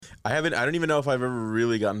I don't even know if I've ever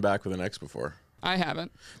really gotten back with an ex before. I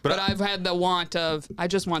haven't. But I've had the want of, I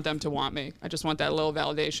just want them to want me. I just want that little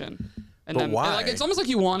validation. And but why? Like, it's almost like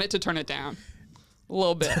you want it to turn it down. A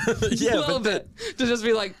little bit. Yeah, a little bit. To just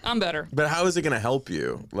be like, I'm better. But how is it going to help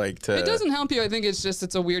you? It doesn't help you. I think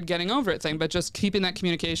it's a weird getting over it thing. But just keeping that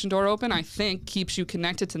communication door open, I think, keeps you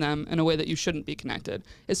connected to them in a way that you shouldn't be connected.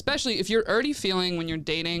 Especially if you're already feeling when you're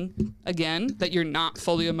dating again that you're not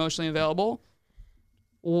fully emotionally available.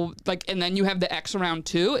 And then you have the ex around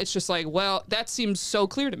too. It's just like, well, that seems so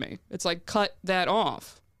clear to me. It's like, cut that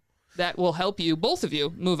off. That will help you, both of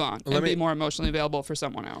you, move on and be more emotionally available for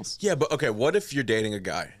someone else. Yeah, but okay, what if you're dating a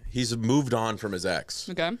guy? He's moved on from his ex.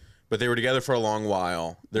 Okay. But they were together for a long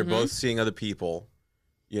while. They're both seeing other people.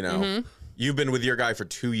 You know, you've been with your guy for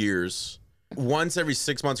 2 years. Once every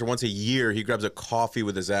 6 months or once a year, he grabs a coffee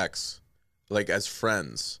with his ex, as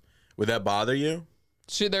friends. Would that bother you?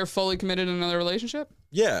 Should they're fully committed in another relationship?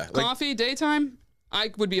 Yeah. Coffee, daytime?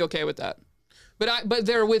 I would be okay with that. But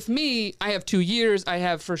they're with me. I have 2 years. I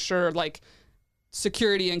have for sure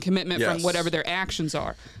security and commitment from whatever their actions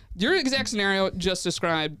are. Your exact scenario just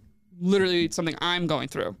described literally something I'm going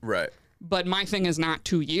through. Right. But my thing is not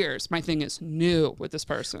 2 years. My thing is new with this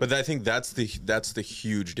person. But I think that's the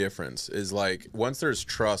huge difference is once there's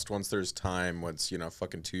trust, once there's time, once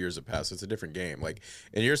fucking 2 years have passed, it's a different game.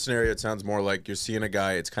 In your scenario, it sounds more like you're seeing a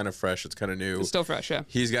guy. It's kind of fresh. It's kind of new. It's still fresh. Yeah.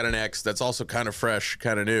 He's got an ex that's also kind of fresh,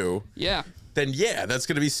 kind of new. Yeah. Then yeah, that's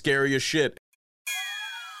gonna be scary as shit.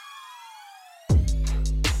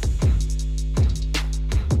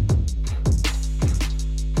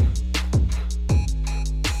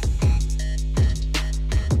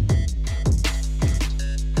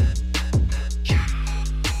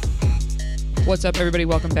 What's up, everybody?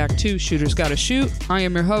 Welcome back to Shooters Gotta Shoot. I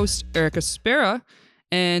am your host, Erica Spera,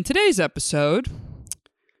 and today's episode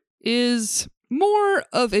is more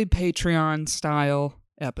of a Patreon-style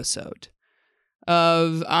episode.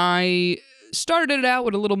 I started it out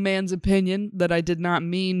with a little man's opinion that I did not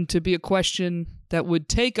mean to be a question that would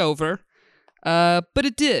take over, but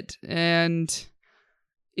it did, and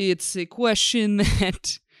it's a question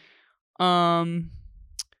that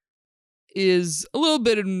is a little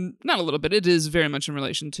bit, not a little bit, it is very much in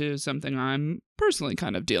relation to something I'm personally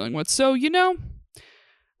kind of dealing with. So,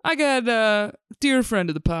 I got a dear friend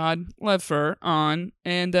of the pod, Lev Fur, on,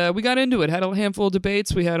 and we got into it. Had a handful of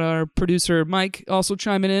debates. We had our producer, Mike, also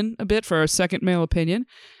chiming in a bit for our second male opinion,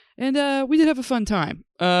 and we did have a fun time.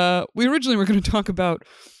 We originally were going to talk about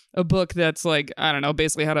a book that's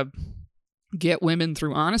basically how to get women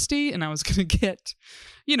through honesty, and I was going to get,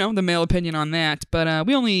 the male opinion on that, but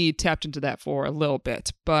we only tapped into that for a little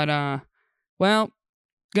bit. But, well,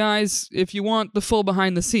 guys, if you want the full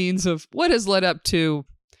behind the scenes of what has led up to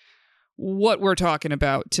what we're talking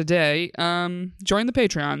about today, join the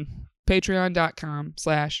Patreon,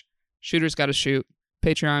 patreon.com/shootersgottashoot,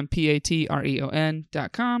 Patreon,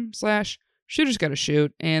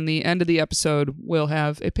 patreon.com/shootersgottashoot, and the end of the episode will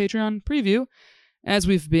have a Patreon preview, as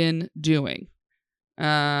we've been doing.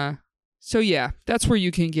 So yeah, that's where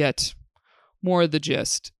you can get more of the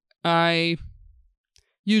gist. I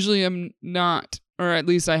usually am not, or at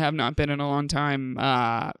least I have not been in a long time,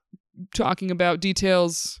 talking about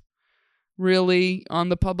details really on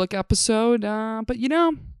the public episode, but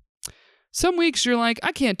some weeks you're like,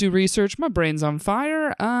 I can't do research, my brain's on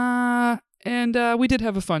fire, and we did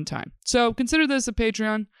have a fun time. So consider this a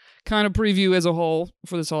Patreon kind of preview as a whole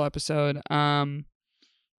for this whole episode. And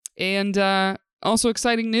also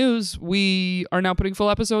exciting news, we are now putting full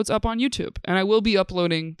episodes up on YouTube, and I will be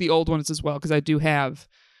uploading the old ones as well, because I do have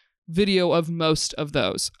video of most of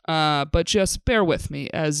those. But just bear with me,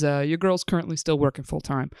 as your girl's currently still working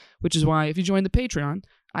full-time, which is why if you join the Patreon,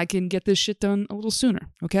 I can get this shit done a little sooner,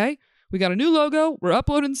 okay? We got a new logo, we're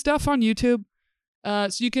uploading stuff on YouTube, so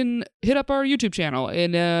you can hit up our YouTube channel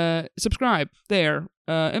and subscribe there.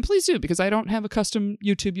 And please do, because I don't have a custom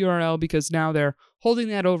YouTube URL, because now they're holding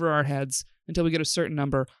that over our heads until we get a certain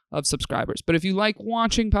number of subscribers. But if you like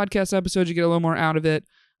watching podcast episodes, you get a little more out of it.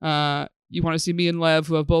 You want to see me and Lev,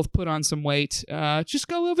 who have both put on some weight, just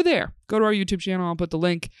go over there. Go to our YouTube channel. I'll put the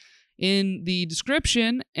link in the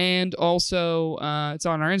description, and also it's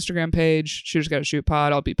on our Instagram page, Shooters Gotta Shoot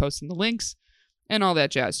Pod. I'll be posting the links and all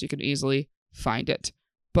that jazz, so you can easily find it.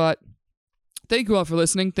 But thank you all for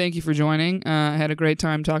listening. Thank you for joining. I had a great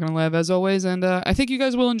time talking to Lev, as always, and I think you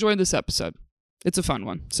guys will enjoy this episode. It's a fun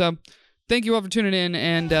one. So thank you all for tuning in,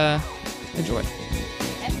 and enjoy.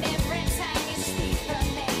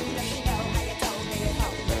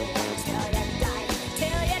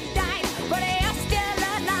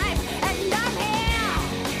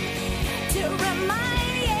 To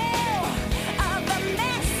remind you of the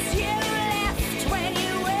mess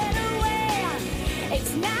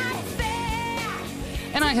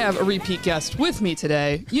I have a repeat guest with me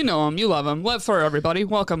today. You know him, you love him. Love for everybody.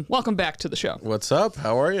 Welcome back to the show. What's up?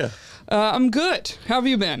 How are you? I'm good. How have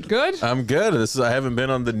you been? Good? I'm good. I haven't been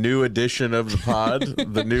on the new edition of the pod,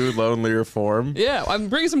 the new lonelier form. Yeah, I'm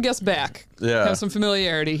bringing some guests back. Yeah. Have some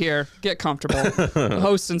familiarity here. Get comfortable.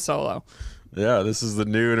 Hosting solo. Yeah, this is the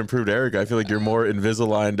new and improved Eric. I feel like you're more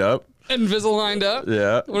Invisaligned up. Invisaligned up?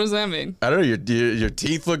 Yeah. What does that mean? I don't know. Your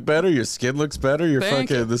teeth look better. Your skin looks better. Thank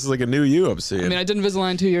you. This is like a new you I'm seeing. I mean, I did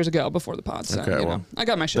Invisalign 2 years ago before the pod, so Okay, you well, know, I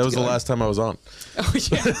got my shit that was together. the last time I was on. Oh,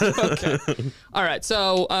 yeah. Okay. All right.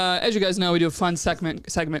 So, as you guys know, we do a fun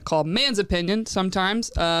segment called Man's Opinion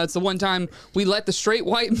sometimes. It's the one time we let the straight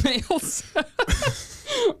white males,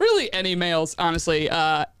 really any males, honestly,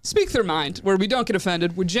 speak their mind, where we don't get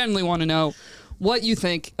offended. We genuinely want to know what you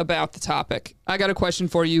think about the topic. I got a question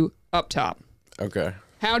for you up top. Okay.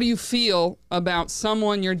 How do you feel about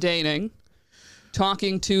someone you're dating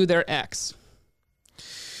talking to their ex?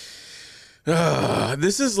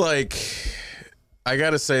 This is like, I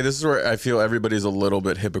gotta say, this is where I feel everybody's a little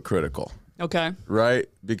bit hypocritical. Okay. Right?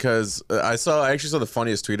 Because I actually saw the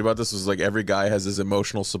funniest tweet about this was like every guy has his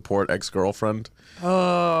emotional support ex-girlfriend.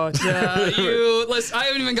 Oh, yeah. Listen, I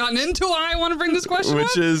haven't even gotten into why I want to bring this question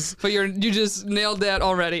Which up, is... but you just nailed that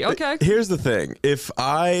already. Okay. Here's the thing.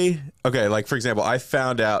 Like for example, I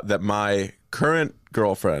found out that my current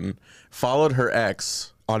girlfriend followed her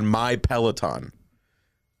ex on my Peloton.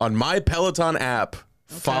 On my Peloton app,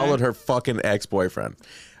 followed her fucking ex-boyfriend.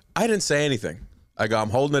 I didn't say anything. I go, I'm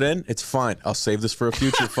holding it in. It's fine. I'll save this for a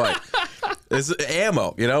future fight. It's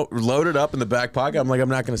ammo, loaded up in the back pocket. I'm like, I'm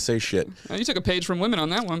not going to say shit. Oh, you took a page from women on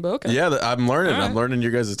that one, but okay. Yeah, I'm learning. All right. I'm learning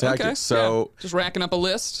your guys' tactics. Okay. So yeah. Just racking up a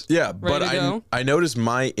list. Yeah, ready but to go. I noticed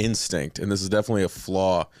my instinct, and this is definitely a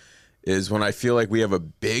flaw, is when I feel like we have a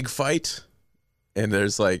big fight, and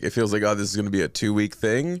there's like, it feels like, oh, this is going to be a 2-week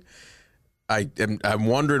thing. I'm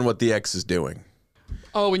wondering what the ex is doing.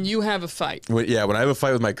 Oh, when you have a fight. When I have a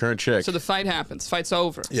fight with my current chick. So the fight happens. Fight's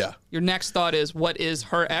over. Yeah. Your next thought is, what is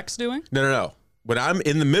her ex doing? No. When I'm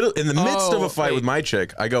in the midst of a fight with my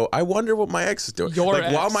chick, I go, I wonder what my ex is doing. Your like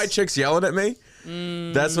ex. while my chick's yelling at me,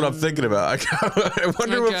 that's what I'm thinking about. I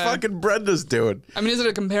wonder what fucking Brenda's doing. I mean, is it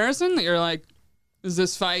a comparison that you're like, is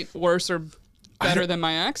this fight worse or better than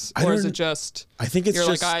my ex? Or is it just, I think it's you're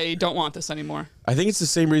just, like, I don't want this anymore? I think it's the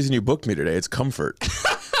same reason you booked me today. It's comfort.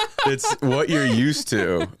 It's what you're used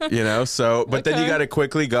to, So, but then you got to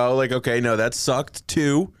quickly go like, okay, no, that sucked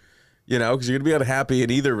too, because you're gonna be unhappy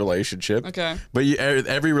in either relationship. Okay. But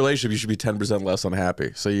every relationship, you should be 10% less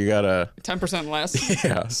unhappy. So you gotta 10% less.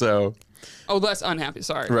 Yeah. So. Oh, less unhappy.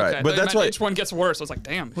 Sorry. Right. Okay. But that's why each one gets worse. I was like,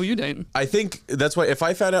 damn, who you dating? I think that's why if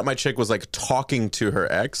I found out my chick was like talking to her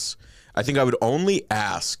ex, I think I would only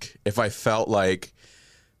ask if I felt like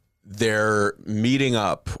they're meeting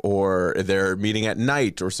up or they're meeting at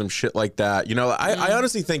night or some shit like that. I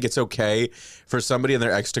honestly think it's okay for somebody and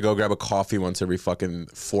their ex to go grab a coffee once every fucking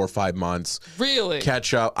 4 or 5 months. Really?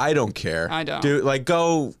 Catch up. I don't care. I don't.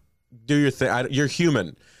 Go do your thing. You're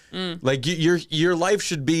human. Like your life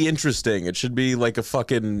should be interesting. It should be like a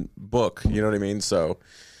fucking book. You know what I mean? So.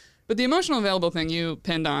 But the emotional available thing you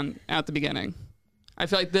pinned on at the beginning, I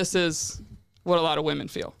feel like this is what a lot of women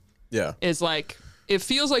feel. Yeah. Is like, it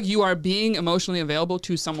feels like you are being emotionally available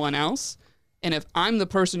to someone else. And if I'm the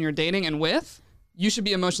person you're dating and with, you should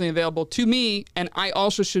be emotionally available to me. And I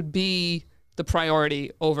also should be the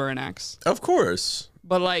priority over an ex. Of course.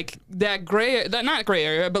 But like not gray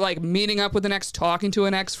area, but like meeting up with an ex, talking to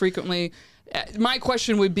an ex frequently. My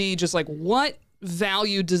question would be just like, what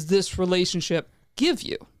value does this relationship give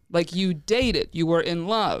you? Like, you dated, you were in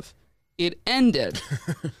love, it ended.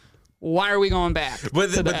 Why are we going back to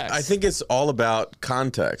the ex? I think it's all about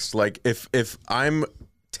context. Like if I'm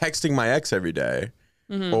texting my ex every day,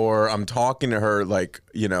 or I'm talking to her like,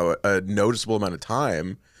 a noticeable amount of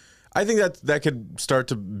time, I think that could start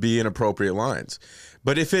to be inappropriate lines.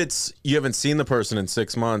 But if it's you haven't seen the person in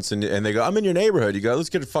 6 months and they go, I'm in your neighborhood, you go, let's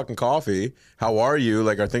get a fucking coffee. How are you?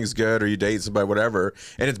 Like, are things good? Are you dating somebody? Whatever.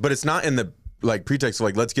 But it's not in the like pretext of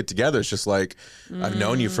like, let's get together. It's just like, I've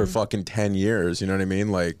known you for fucking 10 years. You know what I mean?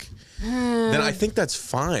 Like, then I think that's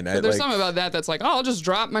fine. There's something about that that's like, oh, I'll just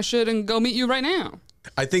drop my shit and go meet you right now.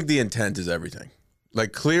 I think the intent is everything.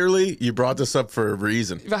 Like, clearly, you brought this up for a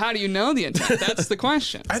reason. But how do you know the intent? That's the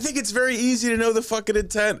question. I think it's very easy to know the fucking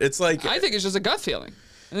intent. It's like... I think it's just a gut feeling.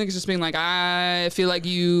 I think it's just being like, I feel like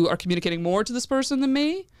you are communicating more to this person than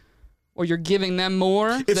me, or you're giving them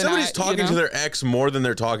more. If somebody's talking to their ex more than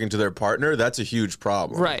they're talking to their partner, that's a huge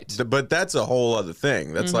problem. Right. But that's a whole other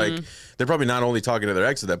thing. That's like, they're probably not only talking to their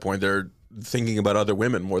ex at that point, they're thinking about other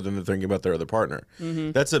women more than they're thinking about their other partner.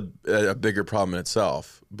 That's a bigger problem in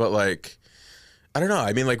itself. But like... I don't know.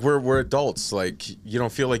 I mean, like we're adults. Like you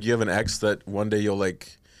don't feel like you have an ex that one day you'll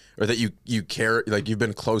like, or that you care, like you've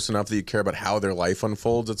been close enough that you care about how their life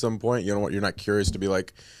unfolds at some point. You know what? You're not curious to be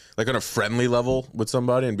like on a friendly level with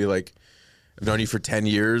somebody and be like, I've known you for 10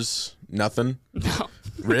 years, nothing. No.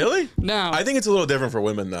 Really? No. I think it's a little different for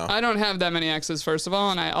women though. I don't have that many exes, first of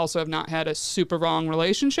all, and I also have not had a super long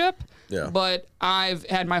relationship. Yeah. But I've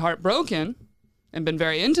had my heart broken and been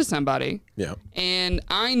very into somebody. Yeah. And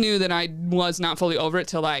I knew that I was not fully over it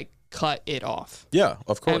till I cut it off. Yeah,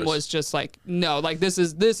 of course. And was just like, no, like this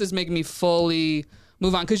is making me fully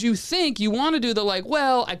move on. Because you think you want to do the like,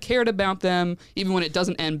 well, I cared about them, even when it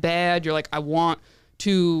doesn't end bad. You're like, I want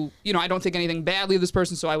to, you know, I don't think anything badly of this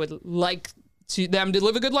person, so I would like them to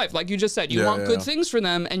live a good life. Like you just said, you want good things for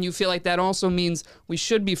them, and you feel like that also means we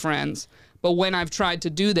should be friends. But when I've tried to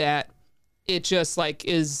do that, it just like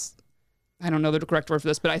is, I don't know the correct word for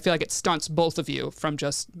this, but I feel like it stunts both of you from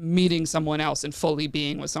just meeting someone else and fully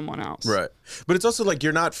being with someone else. Right. But it's also like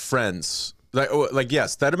you're not friends. Like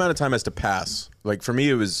yes, that amount of time has to pass. Like for me,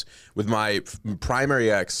 it was with my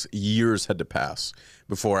primary ex, years had to pass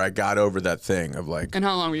before I got over that thing of like. And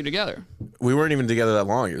how long were you together? We weren't even together that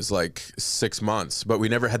long. It was like 6 months, but we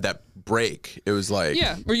never had that break. It was like.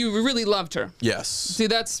 Yeah, where you really loved her. Yes. See,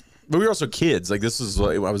 that's. But we were also kids. Like this was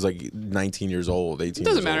like, I was like 19 years old, 18 It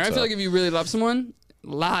doesn't years matter. old, I feel like if you really love someone, a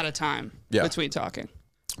lot of time Yeah. between talking.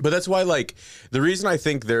 But that's why, like, the reason I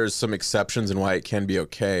think there's some exceptions and why it can be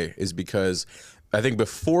okay is because I think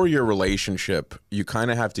before your relationship, you kind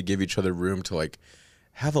of have to give each other room to, like,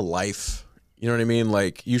 have a life. You know what I mean?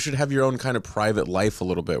 Like, you should have your own kind of private life a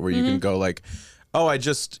little bit where you can go, like, oh, I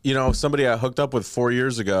just, you know, somebody I hooked up with 4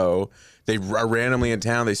 years ago, they are randomly in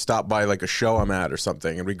town, they stopped by, like, a show I'm at or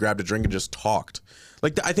something, and we grabbed a drink and just talked.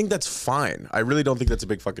 Like, I think that's fine. I really don't think that's a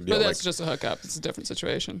big fucking deal. But that's like, just a hookup. It's a different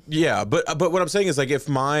situation. yeah, but what I'm saying is like if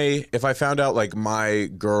I found out like my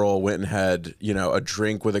girl went and had, you know, a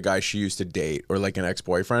drink with a guy she used to date or like an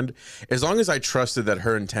ex-boyfriend, as long as I trusted that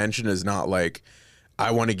her intention is not like I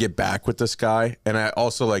want to get back with this guy, and I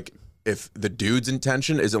also like if the dude's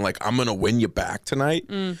intention isn't like I'm gonna win you back tonight,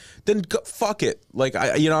 then fuck it. Like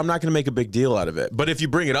I'm not gonna make a big deal out of it. But if you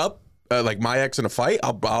bring it up, like my ex in a fight,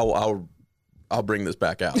 I'll bring this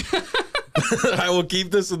back out. I will keep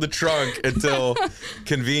this in the trunk until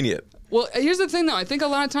convenient. Well, here's the thing, though. I think a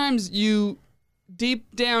lot of times you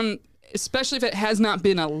deep down, especially if it has not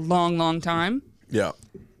been a long, long time, Yeah.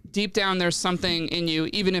 deep down there's something in you,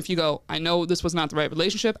 even if you go, I know this was not the right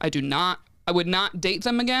relationship. I would not date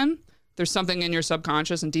them again. There's something in your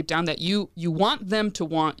subconscious and deep down that you want them to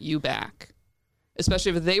want you back.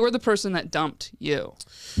 Especially if they were the person that dumped you.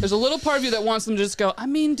 There's a little part of you that wants them to just go, I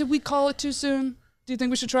mean, did we call it too soon? Do you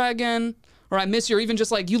think we should try again? Or I miss you, or even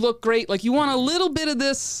just like, you look great. Like, you want a little bit of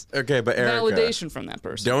this Okay, but Erica, validation from that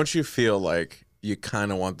person. don't you feel like you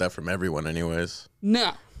kind of want that from everyone anyways?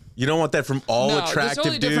 No. You don't want that from all No, attractive it's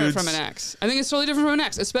totally dudes? different from an ex. I think it's totally different from an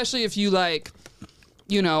ex, especially if you like,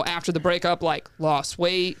 you know, after the breakup, like lost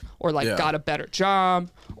weight or like Yeah. got a better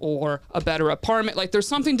job or a better apartment. Like there's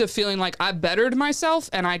something to feeling like I bettered myself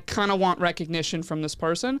and I kind of want recognition from this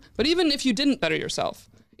person. But even if you didn't better yourself,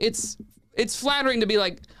 it's flattering to be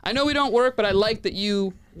like, I know we don't work, but I like that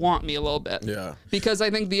you want me a little bit. Yeah. Because I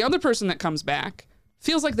think the other person that comes back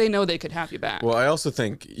feels like they know they could have you back. Well, I also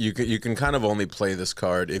think you can kind of only play this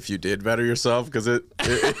card if you did better yourself, because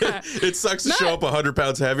it sucks to show up 100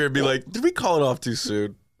 pounds heavier and be like, did we call it off too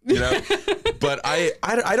soon? You know? But I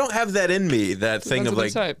don't have that in me, that thing of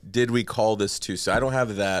like, did we call this too soon? I don't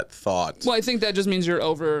have that thought. Well, I think that just means you're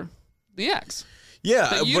over the ex. Yeah.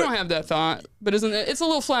 That you don't have that thought, but isn't it? It's a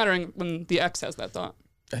little flattering when the ex has that thought.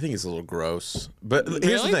 I think it's a little gross. But here's the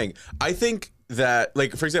Really? thing. I think that,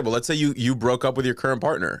 like, for example, let's say you broke up with your current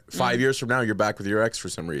partner. 5 years from now, you're back with your ex for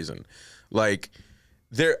some reason. Like,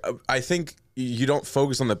 I think you don't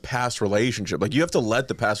focus on the past relationship. Like, you have to let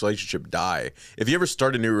the past relationship die. If you ever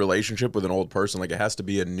start a new relationship with an old person, like, it has to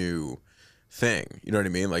be a new thing. You know what I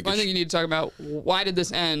mean? Like, Well, I think you need to talk about why did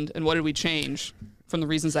this end and what did we change from the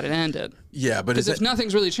reasons that it ended. yeah, but Because if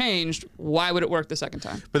nothing's really changed, why would it work the second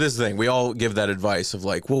time? But this is the thing. We all give that advice of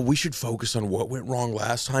like, well, we should focus on what went wrong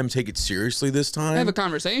last time, take it seriously this time. Have a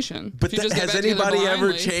conversation. But If you just get has back together anybody ever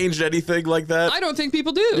blindly- changed anything like that? I don't think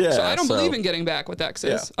people do. Yeah, so I don't so- believe in getting back with exes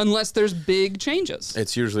Yeah. unless there's big changes.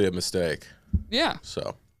 It's usually a mistake. Yeah.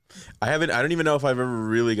 So I don't even know if I've ever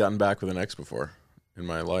really gotten back with an ex before in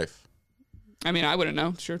my life. I mean, I wouldn't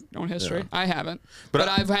know. Sure, own history. Yeah. I haven't. But But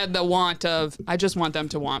I've had the want of, I just want them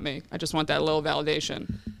to want me. I just want that little validation.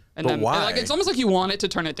 And But then, why? Like, it's almost like you want it to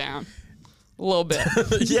turn it down. A little bit.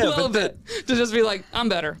 Yeah, a little bit. To just be like, I'm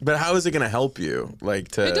better. But how is it going to help you?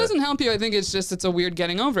 Like It doesn't help you. I think it's a weird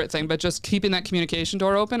getting over it thing. But just keeping that communication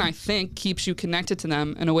door open, I think, keeps you connected to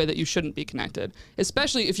them in a way that you shouldn't be connected.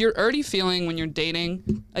 Especially if you're already feeling when you're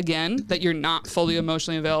dating again that you're not fully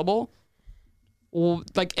emotionally available.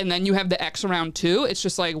 Like, and then you have the ex around too. It's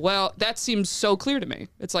just like, well, that seems so clear to me.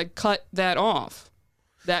 It's like, cut that off.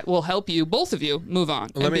 That will help you, both of you, move on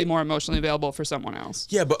and be more emotionally available for someone else.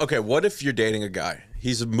 Yeah, but okay, what if you're dating a guy?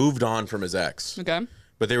 He's moved on from his ex. Okay.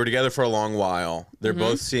 But they were together for a long while. They're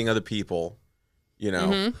both seeing other people. You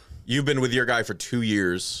know, you've been with your guy for 2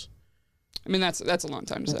 years. I mean, that's a long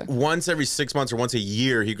time to say. Once every 6 months or once a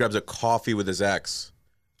year, he grabs a coffee with his ex,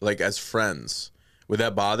 like as friends. Would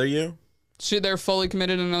that bother you? Should they're fully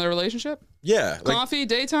committed in another relationship? Yeah. Coffee,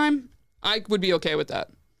 daytime, I would be okay with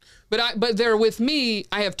that. But they're with me.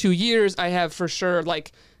 I have 2 years. I have for sure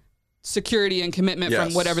like security and commitment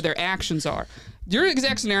from whatever their actions are. Your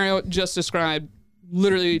exact scenario just described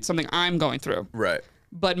literally something I'm going through. Right.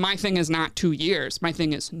 But my thing is not 2 years. My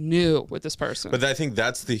thing is new with this person. But I think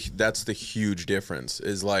that's the huge difference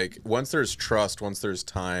is like once there's trust, once there's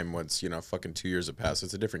time, once, you know, fucking 2 years have passed,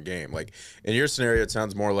 it's a different game. Like in your scenario, it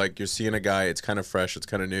sounds more like you're seeing a guy, it's kind of fresh, it's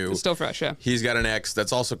kind of new. It's still fresh, yeah. He's got an ex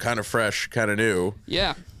that's also kind of fresh, kind of new.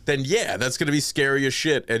 Yeah. Then yeah, that's going to be scary as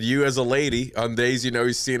shit. And you as a lady, on days you know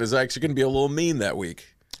he's seeing his ex, you're going to be a little mean that week.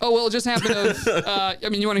 Oh, well, it just happened I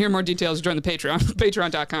mean, you want to hear more details, join the Patreon,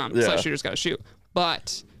 patreon.com/shootersgotta-shoot.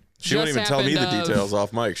 But she won't even tell me the details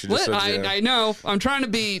off mic. She just said, I know. I'm trying to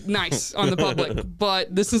be nice on the public,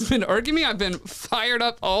 but this has been irking me. I've been fired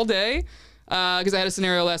up all day because I had a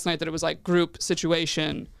scenario last night that it was like group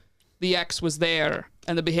situation. The ex was there,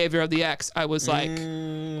 and the behavior of the ex, I was like,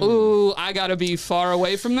 ooh, I got to be far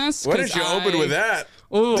away from this. Why did you open with that?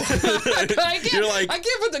 Ooh. I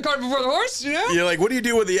can't put the cart before the horse, you know? You're like, what do you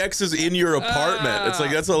do when the ex is in your apartment? It's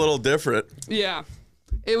like, that's a little different. Yeah.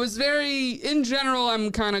 It was very, in general,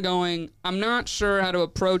 I'm kind of going, I'm not sure how to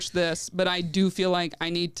approach this, but I do feel like I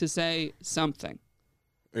need to say something.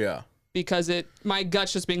 Yeah. Because my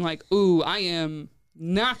gut's just being like, ooh, I am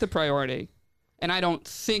not the priority. And I don't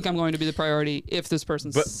think I'm going to be the priority if this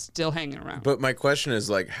person's still hanging around. But my question is,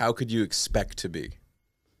 like, how could you expect to be?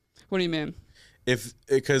 What do you mean?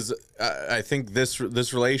 Because I think this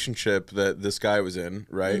relationship that this guy was in,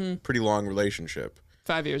 right? Pretty long relationship.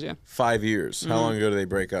 5 years, yeah. 5 years. How long ago did they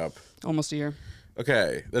break up? Almost a year.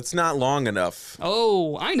 Okay, that's not long enough.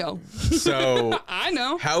 Oh, I know. So I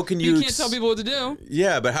know. How can you? You can't tell people what to do.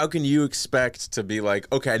 Yeah, but how can you expect to be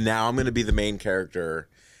like, okay, now I'm going to be the main character?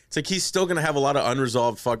 It's like he's still going to have a lot of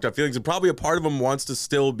unresolved, fucked up feelings, and probably a part of him wants to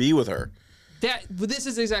still be with her. This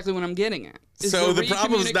is exactly what I'm getting at. So the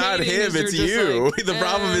problem's not him, it's you. Like, the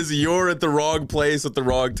problem is you're at the wrong place at the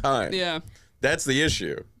wrong time. Yeah. That's the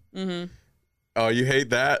issue. Oh, you hate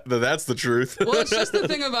that? That's the truth. Well, it's just the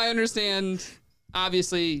thing of I understand,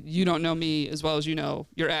 obviously, you don't know me as well as you know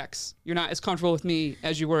your ex. You're not as comfortable with me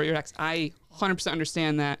as you were your ex. I 100%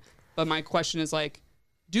 understand that. But my question is like,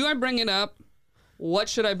 do I bring it up? What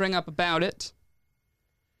should I bring up about it?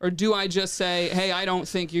 Or do I just say, hey, I don't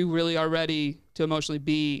think you really are ready to emotionally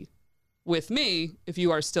be with me if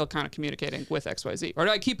you are still kind of communicating with XYZ? Or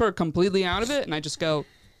do I keep her completely out of it and I just go,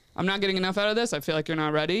 I'm not getting enough out of this. I feel like you're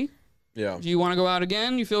not ready. Yeah. Do you want to go out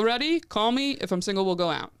again? You feel ready? Call me. If I'm single, we'll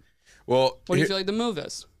go out. Well, what do you feel like the move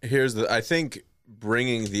is? I think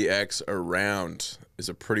bringing the ex around is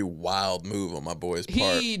a pretty wild move on my boy's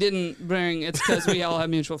part. He didn't bring, it's because we all have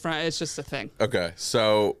mutual friends. It's just a thing. Okay.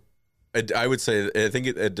 So I would say, I think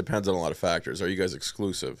it depends on a lot of factors. Are you guys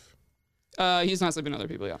exclusive? He's not sleeping with other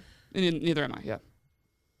people, yeah. Neither am I, yeah.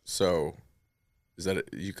 So, is that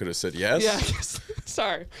you could have said yes? Yeah, I guess.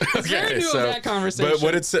 Sorry. It's very new of that conversation. But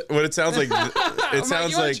what it sounds like, it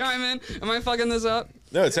sounds like. Chime in? Am I fucking this up?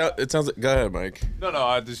 No, it sounds like. Go ahead, Mike.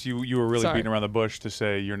 No. You were really beating around the bush to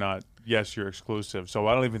say you're not. Yes, you're exclusive. So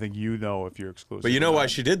I don't even think you know if you're exclusive. But you know why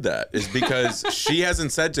she did that is because she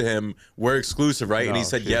hasn't said to him we're exclusive, right? And he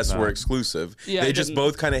said yes, we're exclusive. Yeah, they just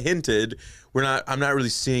both kind of hinted I'm not really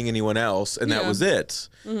seeing anyone else, and that was it.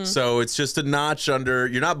 So it's just a notch under.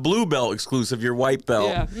 You're not blue belt exclusive. You're white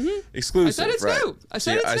belt exclusive. I said it's new. I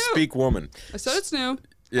said it's new. I speak woman. I said it's new.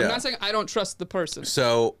 Yeah. I'm not saying I don't trust the person.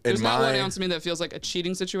 So there's not 1 ounce of me that feels like a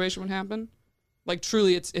cheating situation would happen. Like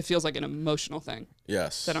truly, it feels like an emotional thing.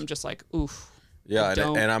 Yes. That I'm just like, oof. Yeah,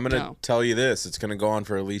 and I'm gonna tell you this: it's gonna go on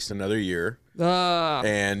for at least another year.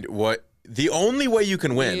 And the only way you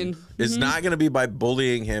can win is not gonna be by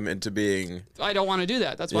bullying him into being. I don't want to do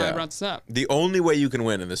that. That's why I brought this up. The only way you can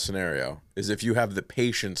win in this scenario is if you have the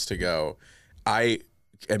patience to go. I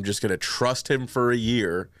am just gonna trust him for a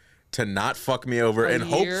year, to not fuck me over and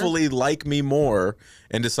year? hopefully like me more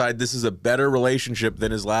and decide this is a better relationship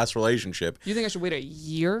than his last relationship. You think I should wait a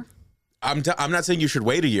year? I'm not saying you should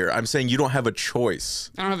wait a year. I'm saying you don't have a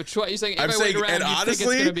choice. I don't have a choice. You're saying if I'm I saying, wait around, and you honestly, think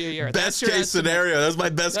it's going to be a year. best case scenario. That's my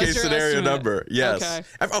best case scenario estimate. number. Yes. Okay.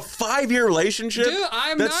 A 5-year relationship? Dude,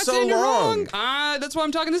 I'm that's not so saying you're long. wrong. That's why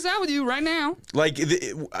I'm talking this out with you right now. Like,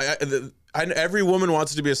 every woman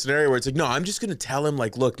wants it to be a scenario where it's like, no, I'm just going to tell him,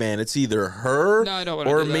 like, look, man, it's either her No, I don't wanna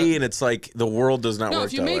or do me, that. and it's like the world does not No, work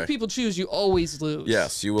if you that make way. people choose, you always lose.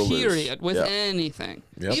 Yes, you will lose. Period. With Yep. anything.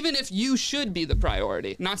 Yep. Even if you should be the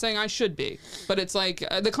priority. Not saying I should be. But it's like,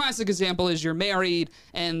 the classic example is you're married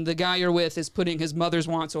and the guy you're with is putting his mother's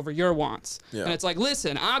wants over your wants. Yeah. And it's like,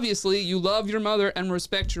 listen, obviously you love your mother and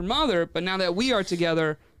respect your mother, but now that we are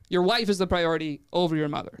together, your wife is the priority over your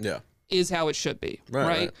mother. Yeah. Is how it should be,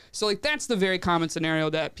 right? So like that's the very common scenario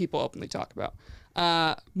that people openly talk about.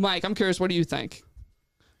 Mike, I'm curious, what do you think?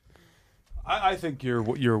 I think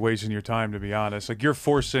you're wasting your time, to be honest. Like you're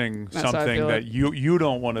forcing That's how I something feel that you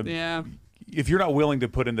don't want to. Yeah. If you're not willing to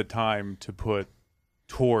put in the time to put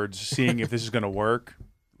towards seeing if this is going to work,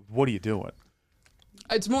 what are you doing?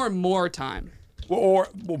 It's more time. Or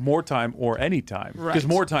more time or any time. Because Right.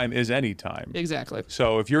 more time is any time. Exactly.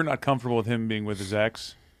 So if you're not comfortable with him being with his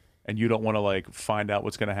ex and you don't want to like find out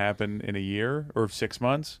what's going to happen in a year or 6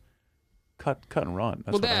 months, cut and run.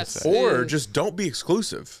 That's Well, what I that's- say. Or just don't be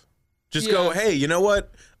exclusive. Just go, Yeah. hey, you know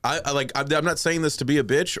what? I'm not saying this to be a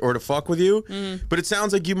bitch or to fuck with you, but it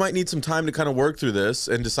sounds like you might need some time to kind of work through this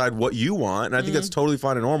and decide what you want. And I think that's totally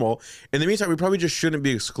fine and normal. In the meantime, we probably just shouldn't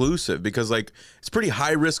be exclusive because like it's pretty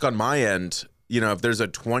high risk on my end. You know, if there's a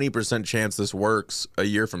 20% chance this works a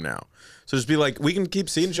year from now. So just be like, we can keep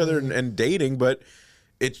seeing each other and dating, but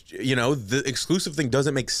it's, you know, the exclusive thing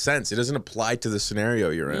doesn't make sense. It doesn't apply to the scenario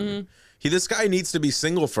you're in. This guy needs to be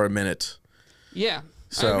single for a minute. Yeah.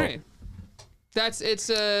 So- I agree.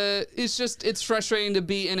 It's frustrating to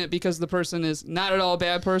be in it because the person is not at all a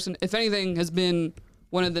bad person. If anything, has been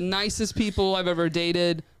one of the nicest people I've ever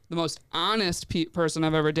dated, the most honest person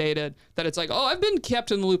I've ever dated. That it's like, oh, I've been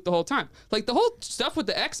kept in the loop the whole time. Like the whole stuff with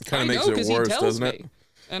the ex, Kinda I makes know it because he worse, tells doesn't me. it?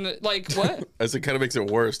 And like what? As it kind of makes it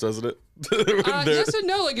worse, doesn't it? Yes and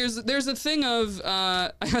no. Like there's a thing of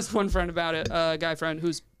I asked one friend about it, a guy friend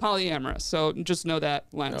who's polyamorous. So just know that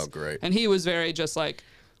lens. Oh, great. And he was very just like,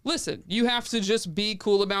 listen, you have to just be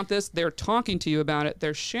cool about this. They're talking to you about it.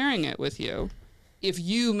 They're sharing it with you. If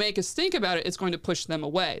you make a stink about it, it's going to push them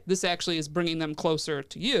away. This actually is bringing them closer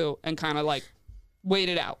to you and kind of like wait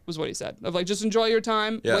it out was what he said. Of like, just enjoy your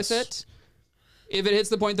time with it. If it hits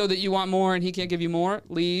the point though that you want more and he can't give you more,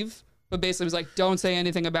 leave. But basically it was like, don't say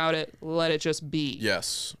anything about it. Let it just be.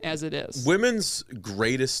 Yes. As it is. Women's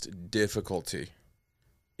greatest difficulty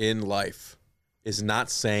in life is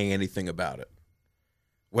not saying anything about it.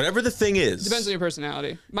 Whatever the thing is. Depends on your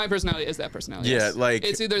personality. My personality is that personality. Yeah, yes. like-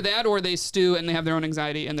 it's either that or they stew and they have their own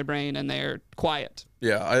anxiety in their brain and they're quiet.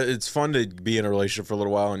 Yeah, it's fun to be in a relationship for a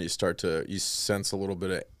little while and you sense a little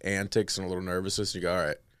bit of antics and a little nervousness. You go, all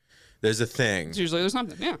right, there's a thing. It's usually there's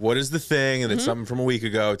something. Yeah. What is the thing? And it's something from a week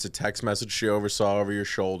ago. It's a text message she oversaw over your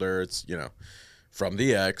shoulder. It's, you know, from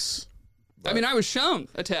the ex. I mean, I was shown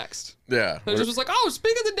a text. Yeah. I just was like, oh,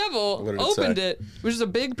 speak of the devil. What did it Opened say? it, which is a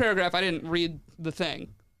big paragraph. I didn't read the thing.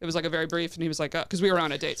 It was like a very brief, and he was like, because we were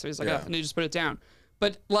on a date, so he was like, Yeah. and he just put it down.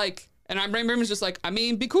 But like, and my brain was just like, I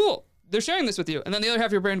mean, be cool. They're sharing this with you. And then the other half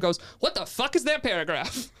of your brain goes, what the fuck is that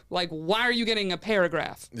paragraph? Like, why are you getting a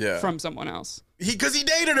paragraph from someone else? Because he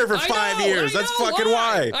dated her for 5 know, years. I That's know fucking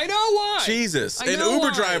why. I know why. Jesus. I An know Uber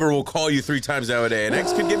why. driver will call you 3 times out a day. An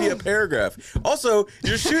ex could give you a paragraph. Also,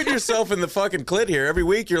 you're shooting yourself in the fucking clit here. Every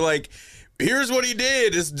week you're like, here's what he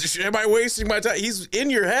did. Am I wasting my time? He's in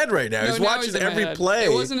your head right now. No, He's now watching he's in my every head. play.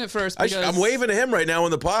 It wasn't at first because... I'm waving to him right now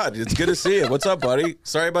on the pod. It's good to see you. What's up, buddy?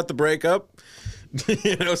 Sorry about the breakup.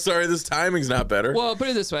 Sorry this timing's not better. Well, put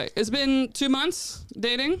it this way. It's been 2 months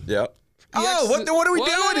dating. Yeah. Yes. What are we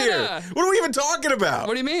What? doing here? What are we even talking about?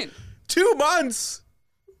 What do you mean? 2 months.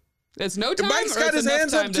 It's no time. Mike's or got it's his enough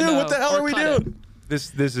hands time up to too. know, What the hell or are we cut it? doing?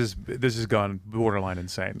 This has gone borderline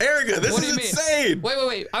insane. Erica, this What do is you mean? insane.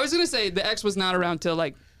 Wait. I was gonna say the ex was not around till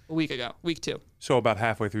like a week ago, week 2. So about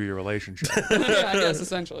halfway through your relationship. Yeah, I guess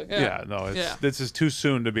essentially. Yeah. This is too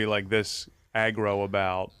soon to be like this aggro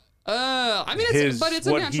about I mean, it's a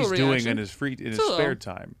what natural he's reaction. doing in his spare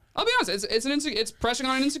time. I'll be honest. It's pressing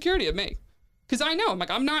on an insecurity of me, because I know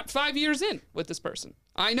I'm not 5 years in with this person.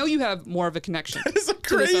 I know you have more of a connection. It's a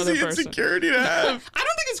to this other crazy person. insecurity to have. I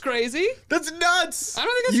don't think it's crazy. That's nuts. I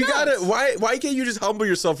don't think it's you nuts. gotta. Why can't you just humble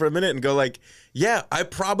yourself for a minute and go like, yeah, I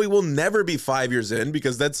probably will never be 5 years in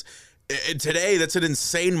because that's today, that's an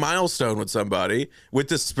insane milestone with somebody, with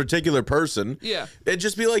this particular person. Yeah. It'd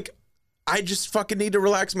just be like, I just fucking need to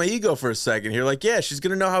relax my ego for a second here. Like, yeah, she's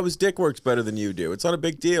going to know how his dick works better than you do. It's not a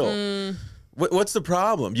big deal. What's the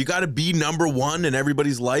problem? You got to be number one in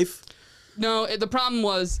everybody's life? No, the problem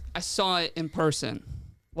was I saw it in person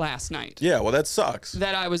last night. Yeah, well, that sucks.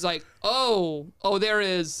 That I was like, oh, there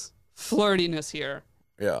is flirtiness here.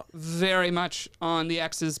 Yeah. Very much on the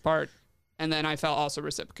ex's part. And then I felt also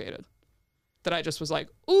reciprocated. That I just was like,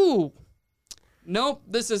 ooh, nope,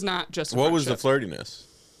 this is not just a What was the friendship. flirtiness?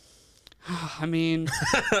 I mean,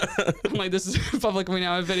 I'm like, this is public. We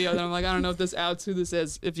now have video. That I'm like, I don't know if this outs who this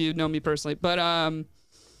is, if you know me personally. But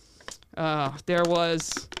there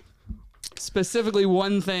was specifically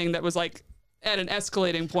one thing that was like at an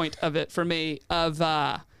escalating point of it for me.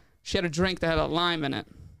 She had a drink that had a lime in it,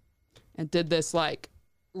 and did this like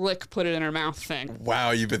lick, put it in her mouth thing.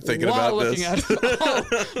 Wow, you've been thinking While about looking this. at it.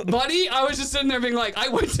 Oh, buddy, I was just sitting there being like, I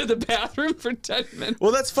went to the bathroom for 10 minutes.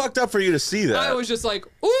 Well, that's fucked up for you to see that. I was just like,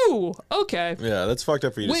 ooh, okay. Yeah, that's fucked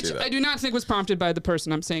up for you to Which see that. I do not think was prompted by the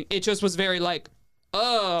person I'm saying. It just was very like,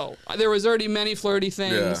 oh, there was already many flirty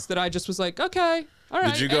things Yeah. that I just was like, okay, all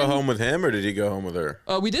right. Did you go And, home with him or did he go home with her?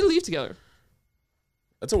 we did leave together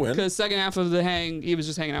That's a win. because second half of the hang, he was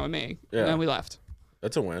just hanging out with me, Yeah. and then we left.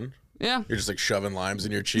 That's a win. Yeah. You're just like shoving limes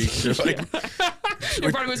in your cheeks. You're like,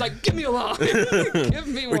 Your partner was like, give me a lime. Give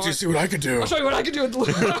me one. wait, you see what I could do? I'll show you what I can do with lime.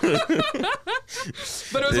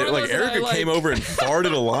 But it was one of Like those that Erica I, came over and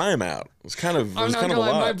farted a lime out. It was kind of, I'm not gonna a lie,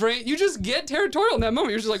 lot. my brain, you just get territorial in that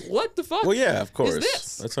moment. You're just like, what the fuck? Well, yeah, of course.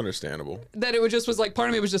 this? That's understandable. That it was just was like, part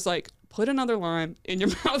of me was just like, put another lime in your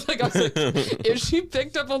mouth. Like I was like, if she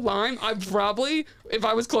picked up a lime, I probably, if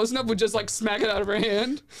I was close enough, would just like smack it out of her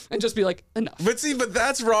hand and just be like, enough. But see, but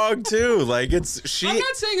that's wrong too. Like it's she. I'm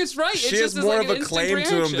not saying it's right. she It's just has more like of an a instinct claim to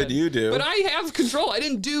him reaction. than you do. But I have control. I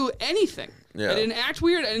didn't do anything. Yeah. I didn't act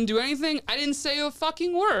weird. I didn't do anything. I didn't say a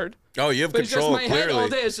fucking word. Oh, you have But it's just control my head all clearly.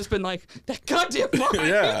 day. It's just been like, that goddamn lime.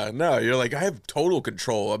 Yeah, no, you're like, I have total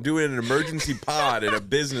control. I'm doing an emergency pod in a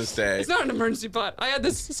business day. It's not an emergency pot. I had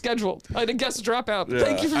this scheduled. I had a guest dropout. Yeah.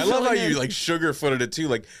 Thank you for I love how filling in. you like sugar-footed it too.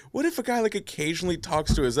 Like, what if a guy like occasionally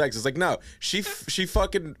talks to his ex? It's like, no, she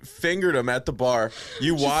fucking fingered him at the bar.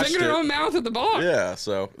 You watched fingered it. her own mouth at the bar. Yeah,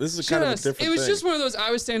 so this is kind of a different It was thing. just one of those.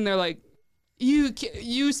 I was standing there like, you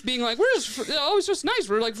being like, we're just, oh, it's just nice.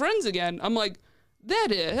 We're like friends again. I'm like,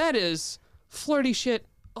 that is flirty shit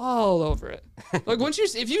all over it. Like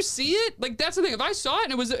if you see it, like that's the thing. If I saw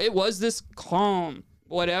it and it was this calm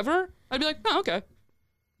whatever, I'd be like, oh, okay.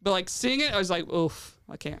 But like seeing it, I was like, oof,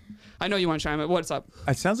 I can't. I know you want to chime in. What's up?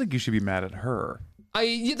 It sounds like you should be mad at her.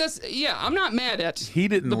 I'm not mad at He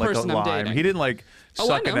didn't the lick a person I'm lime. dating. He didn't like Oh, I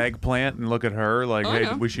suck an know. eggplant and look at her like, Oh, I hey,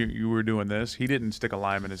 know. wish you were doing this. He didn't stick a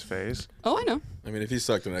lime in his face. Oh, I know. I mean, if he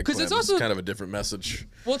sucked an 'Cause eggplant, it's it's also- kind of a different message.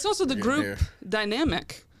 Well, it's also the Yeah, group yeah.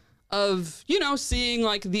 dynamic of, seeing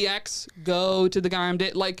like the ex go to the guy I'm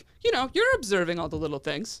dating. Like, you're observing all the little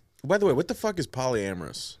things. By the way, what the fuck is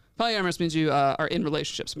polyamorous? Polyamorous means you are in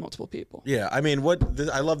relationships with multiple people. Yeah, I mean,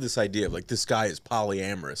 I love this idea of like this guy is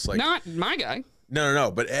polyamorous. Like, Not my guy.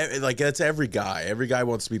 no, but like that's every guy. Every guy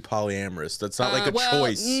wants to be polyamorous. That's not like a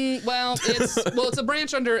choice. It's a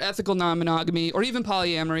branch under ethical non-monogamy or even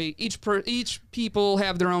polyamory. Each people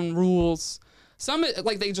have their own rules. Some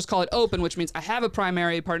like they just call it open, which means I have a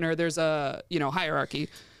primary partner. There's a hierarchy,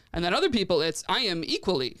 and then other people it's I am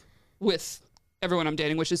equally with everyone I'm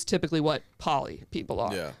dating, which is typically what poly people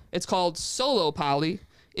are. Yeah. It's called solo poly.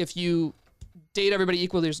 If you date everybody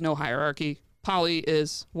equally, there's no hierarchy. Poly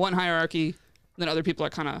is one hierarchy, then other people are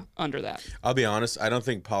kind of under that. I'll be honest. I don't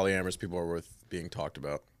think polyamorous people are worth being talked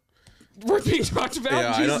about. We're being talked about.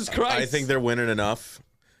 Yeah, Jesus Christ! I think they're winning enough.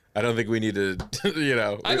 I don't think we need to,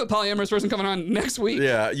 I have a polyamorous person coming on next week.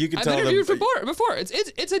 Yeah, you can I've tell them. interviewed before.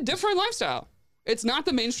 It's a different lifestyle. It's not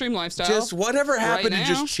the mainstream lifestyle. Just whatever happened to now.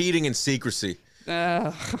 just cheating and secrecy?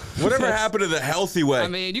 Uh, Whatever happened to the healthy way? I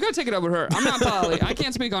mean, you gotta take it up with her. I'm not poly. I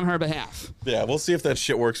can't speak on her behalf. Yeah, we'll see if that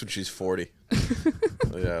shit works when she's 40.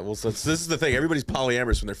 Yeah, well, this is the thing. Everybody's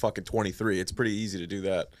polyamorous when they're fucking 23. It's pretty easy to do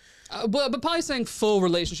that. But poly's saying full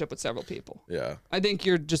relationship with several people. Yeah. I think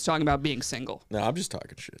you're just talking about being single. No, I'm just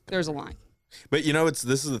talking shit. There's a line. But this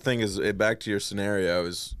is the thing is back to your scenario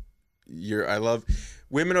is I love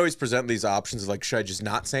women always present these options like, should I just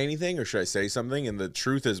not say anything or should I say something? And the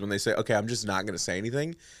truth is when they say, okay, I'm just not going to say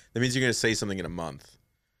anything, that means you're going to say something in a month.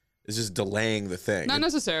 It's just delaying the thing. Not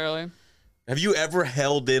necessarily. Have you ever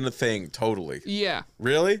held in a thing totally? Yeah,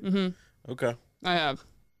 Really? Mm-hmm. Okay. I have.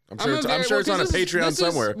 I'm sure it's on a Patreon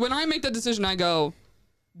somewhere. When I make that decision, I go,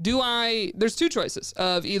 there's two choices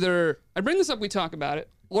of either I bring this up, we talk about it,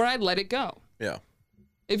 or I let it go. Yeah.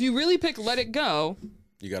 if you really pick let it go,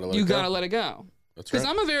 You gotta let you it go. gotta let it go. That's Because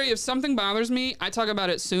right. if something bothers me, I talk about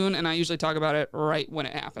it soon, and I usually talk about it right when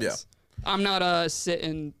it happens. Yeah. I'm not a sit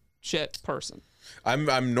and shit person.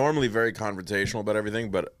 I'm normally very confrontational about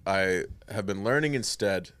everything, but I have been learning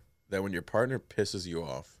instead that when your partner pisses you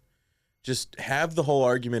off, just have the whole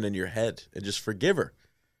argument in your head and just forgive her.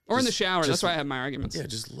 Or in the Just- shower. That's just- why I have my arguments. Yeah,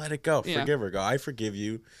 just let it go. Yeah. Forgive her. Go, I forgive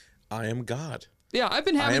you. I am God. Yeah, I've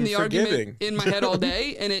been I having am the forgiving. argument in my head all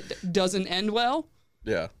day, and it doesn't end well.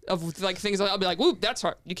 Yeah. Of like things I'll be like, "Whoop, that's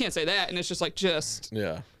hard. You can't say that," and it's just like,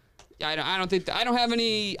 Yeah. I don't think I don't have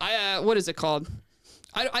any. What is it called?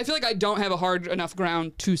 I feel like I don't have a hard enough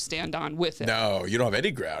ground to stand on with it. No, you don't have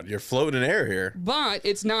any ground. You're floating in air here. But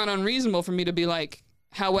it's not unreasonable for me to be like,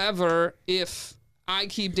 however, if I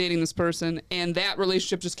keep dating this person and that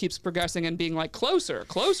relationship just keeps progressing and being like closer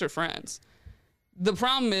friends. The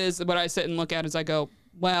problem is what I sit and look at is I go,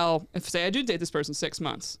 well, if say I do date this person 6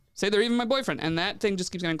 months, say they're even my boyfriend, and that thing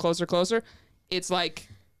just keeps getting closer, it's like,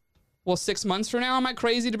 well, 6 months from now, am I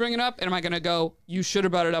crazy to bring it up? And am I going to go, you should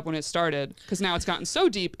have brought it up when it started? Because now it's gotten so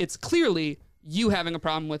deep, it's clearly you having a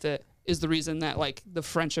problem with it is the reason that like the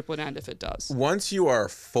friendship would end if it does. Once you are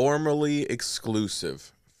formally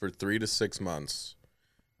exclusive for 3 to 6 months,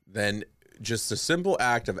 then just a simple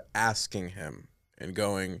act of asking him and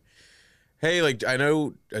going, hey, like, I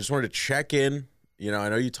just wanted to check in. You know, I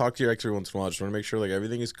know you talk to your ex every once in a while. I just want to make sure like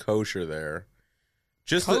everything is kosher there.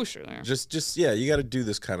 Just yeah, you got to do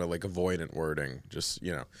this kind of like avoidant wording. Just,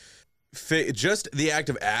 you know, just the act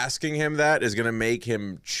of asking him that is going to make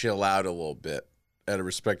him chill out a little bit out of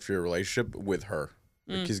respect for your relationship with her.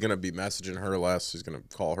 Like he's going to be messaging her less. He's going to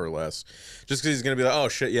call her less. Just because he's going to be like, oh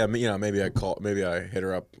shit, yeah, you know, maybe I hit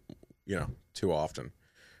her up, you know, too often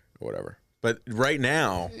or whatever. But right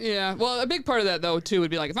now. Yeah. Well, a big part of that though too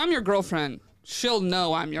would be like, if I'm your girlfriend, she'll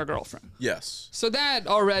know I'm your girlfriend. Yes. So that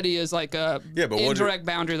already is like a indirect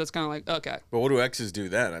boundary that's kind of like, okay. But what do exes do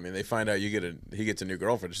then? I mean, they find out he gets a new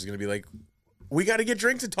girlfriend. She's going to be like, we got to get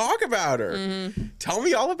drinks and talk about her. Mm-hmm. Tell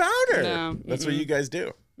me all about her. No. That's what you guys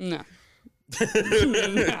do. No. No,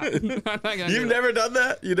 I'm not gonna You've never done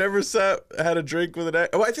that? You never had a drink with an ex?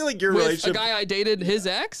 Oh, I feel like your with relationship. a guy I dated, his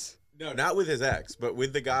ex? No, not with his ex, but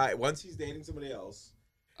with the guy. Once he's dating somebody else.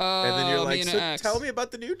 And then you're like, so tell me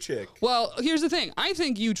about the new chick. Well, here's the thing. I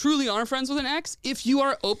think you truly are friends with an ex if you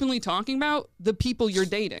are openly talking about the people you're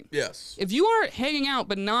dating. Yes. If you are hanging out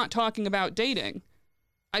but not talking about dating,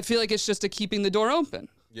 I feel like it's just a keeping the door open.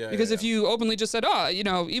 Yeah. Because if you openly just said, oh, you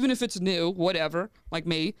know, even if it's new, whatever, like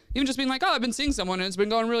me, even just being like, oh, I've been seeing someone and it's been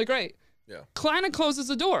going really great. Yeah. Kind of closes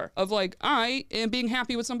the door of like, I am being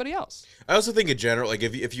happy with somebody else. I also think in general, like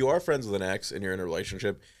if you are friends with an ex and you're in a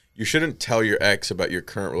relationship, you shouldn't tell your ex about your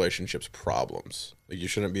current relationship's problems. Like you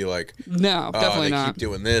shouldn't be like, no, definitely they not. keep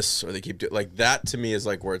doing this or they keep doing like that. To me is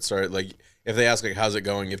like where it started. Like if they ask like, how's it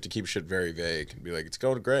going? You have to keep shit very vague and be like, it's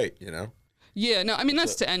going great, you know? Yeah, no, I mean,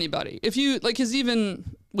 that's to anybody. If you, like, because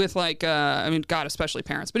even with, like, I mean, God, especially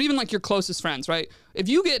parents, but even, like, your closest friends, right? If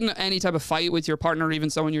you get in any type of fight with your partner or even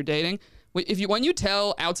someone you're dating, when you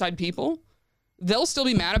tell outside people, they'll still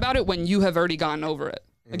be mad about it when you have already gotten over it.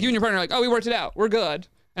 Like, you and your partner are like, oh, we worked it out. We're good.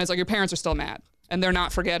 And it's like your parents are still mad. And they're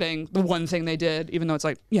not forgetting the one thing they did, even though it's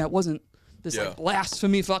like, yeah, it wasn't this, like,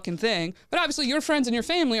 blasphemy fucking thing. But obviously, your friends and your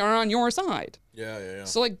family are on your side. Yeah.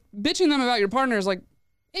 So, like, bitching them about your partner is like,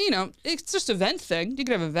 you know, it's just a vent thing. You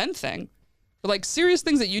could have a vent thing. But, like, serious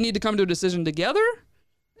things that you need to come to a decision together,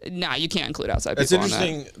 nah, you can't include outside people. It's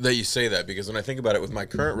interesting that you say that because when I think about it with my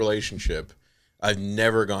current relationship, I've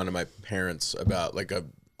never gone to my parents about, like, a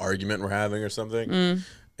argument we're having or something.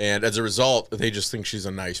 And as a result, they just think she's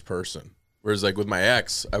a nice person. Whereas, like, with my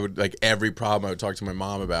ex, I would, like, every problem I would talk to my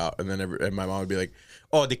mom about. And then and my mom would be like,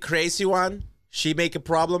 oh, the crazy one? She make a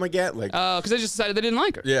problem again? Like, because they just decided they didn't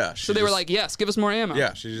like her. Yeah. So they were like, yes, give us more ammo.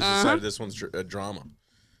 Yeah, she just decided this one's a drama.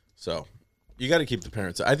 So you got to keep the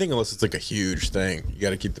parents out. I think unless it's like a huge thing, you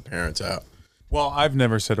got to keep the parents out. Well, I've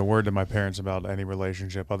never said a word to my parents about any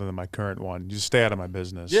relationship other than my current one. You just stay out of my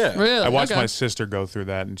business. Yeah. Really? I watched Okay. my sister go through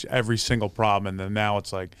that and every single problem, and then now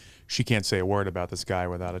it's like she can't say a word about this guy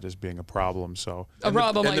without it just being a problem. So A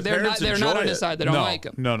problem, and like, the they're not parents enjoy on it. his side. They don't like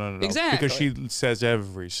him. No. Exactly. Because she says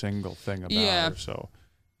every single thing about her. So,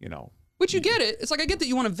 you know. Which you get it. It's like, I get that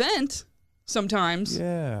you want to vent sometimes.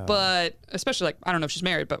 Yeah. But especially, like, I don't know if she's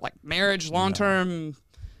married, but, like, marriage, long-term,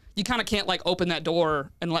 you kind of can't, like, open that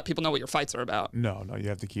door and let people know what your fights are about. No, you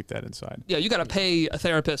have to keep that inside. Yeah, you got to pay a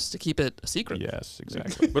therapist to keep it a secret. Yes,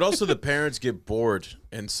 exactly. But also the parents get bored,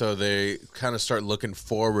 and so they kind of start looking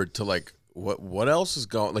forward to like what else is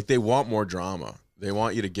going. Like they want more drama. They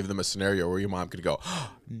want you to give them a scenario where your mom could go,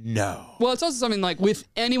 oh, no. Well, it's also something like with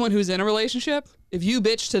anyone who's in a relationship, if you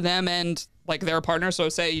bitch to them and like their partner, so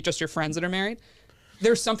say just your friends that are married,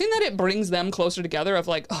 there's something that it brings them closer together of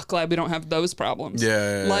like, oh, glad we don't have those problems.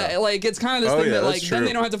 Yeah. Like it's kind of this thing that like true. then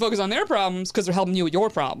they don't have to focus on their problems because they're helping you with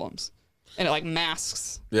your problems. And it like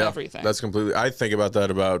masks everything. That's completely, I think about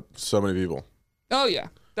that about so many people. Oh, yeah.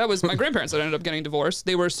 That was my grandparents that ended up getting divorced.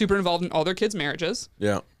 They were super involved in all their kids' marriages.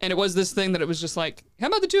 Yeah. And it was this thing that it was just like, how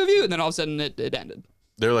about the two of you? And then all of a sudden it ended.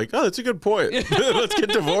 They're like, oh, that's a good point. Let's get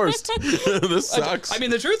divorced. This sucks. I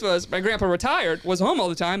mean, the truth was my grandpa retired, was home all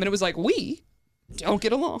the time, and it was like, we don't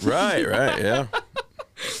get along. Right, yeah.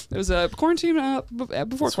 It was a quarantine before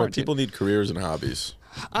That's why quarantine. people need careers and hobbies.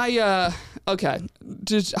 Okay.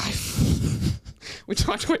 We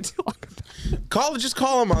talked way too long about it. Just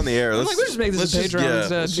call them on the air. I'm like, we just make this a Patreon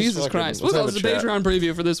instead. Jesus Christ. What was the Patreon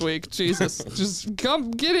preview for this week? Jesus. Just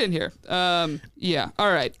come get in here. Yeah.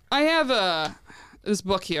 All right. I have this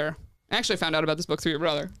book here. I actually found out about this book through your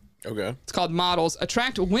brother. Okay. It's called Models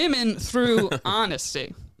Attract Women Through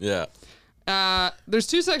Honesty. Yeah. There's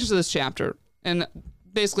 2 sections of this chapter, and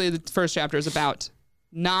basically the first chapter is about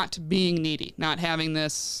not being needy, not having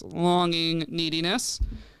this longing neediness.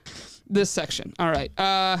 This section. All right.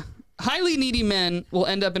 Highly needy men will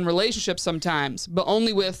end up in relationships sometimes, but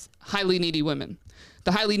only with highly needy women.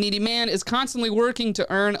 The highly needy man is constantly working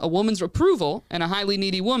to earn a woman's approval, and a highly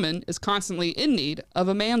needy woman is constantly in need of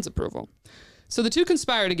a man's approval. So the two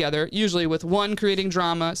conspire together, usually with one creating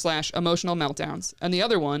drama / emotional meltdowns, and the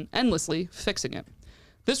other one endlessly fixing it.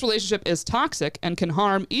 This relationship is toxic and can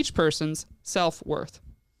harm each person's self-worth.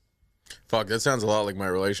 Fuck, that sounds a lot like my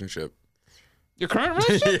relationship. Your current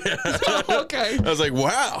relationship? Yeah. Okay. I was like,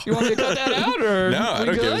 wow. You want me to cut that out, or No, I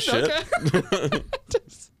don't give a shit. Okay.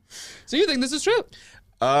 So you think this is true?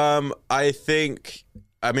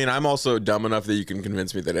 I mean, I'm also dumb enough that you can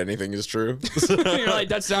convince me that anything is true. You're like,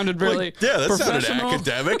 that sounded really yeah, that sounded professional.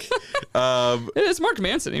 academic. It's Mark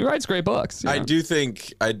Manson. He writes great books. I do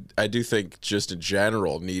think just in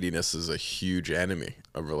general, neediness is a huge enemy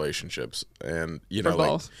of relationships, and For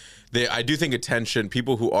both. I do think attention.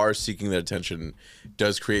 People who are seeking that attention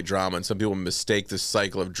does create drama, and some people mistake this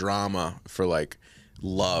cycle of drama for like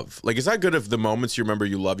love. Like, it's not good if the moments you remember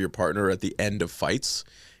you love your partner are at the end of fights.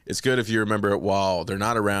 It's good if you remember it while they're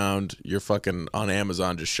not around. You're fucking on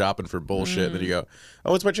Amazon just shopping for bullshit, and then you go,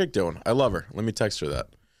 "Oh, what's my chick doing? I love her. Let me text her that."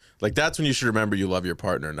 Like, that's when you should remember you love your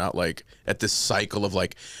partner, not like at this cycle of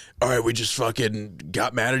like, all right, we just fucking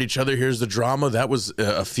got mad at each other. Here's the drama. That was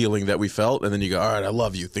a feeling that we felt. And then you go, all right, I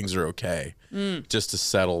love you. Things are okay. Just to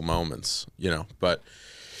settle moments, But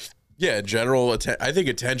yeah, in general, I think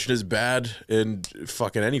attention is bad in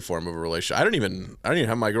fucking any form of a relationship. I don't even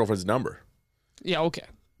have my girlfriend's number. Yeah, okay.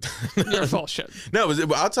 You're full of shit. No,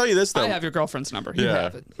 I'll tell you this though. I have your girlfriend's number. You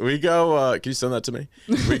have it. We go. Can you send that to me?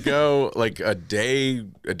 We go like a day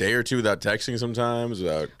or two without texting sometimes.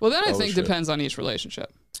 Well, then I think depends on each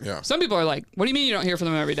relationship. Yeah. Some people are like, "What do you mean you don't hear from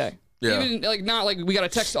them every day?" Yeah. Even like not like we got to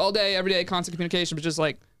text all day, every day, constant communication, but just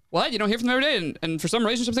like, what? You don't hear from them every day? And for some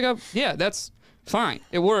relationships, they go, "Yeah, that's fine.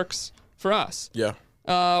 It works for us." Yeah.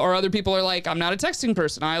 Or other people are like, I'm not a texting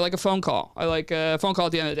person. I like a phone call. I like a phone call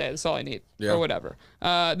at the end of the day. That's all I need. Yeah. Or whatever.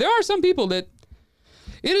 There are some people that,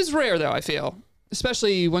 it is rare though, I feel,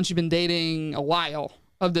 especially once you've been dating a while,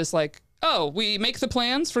 of this like, oh, we make the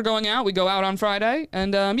plans for going out. We go out on Friday.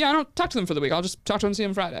 And I don't talk to them for the week. I'll just talk to them and see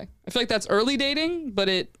them Friday. I feel like that's early dating, but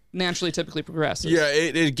it naturally typically progresses. Yeah,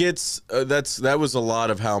 it gets that was a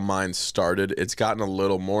lot of how mine started. It's gotten a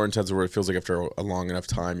little more intense where it feels like after a long enough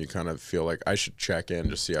time you kind of feel like I should check in,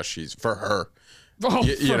 just see how she's for her. Oh,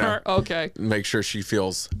 for her? Okay. Make sure she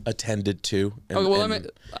feels attended to. Okay, well,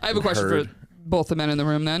 I have a question for both the men in the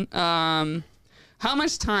room then. How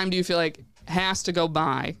much time do you feel like has to go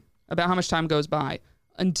by, about how much time goes by,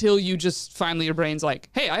 until you just finally, your brain's like,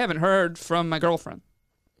 hey, I haven't heard from my girlfriend?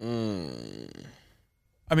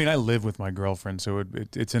 I mean, I live with my girlfriend, so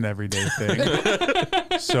it's an everyday thing.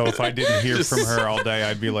 So if I didn't hear from her all day,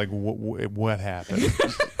 I'd be like, what happened?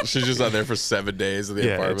 She's just not there for 7 days in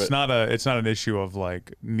the apartment. It's not an issue of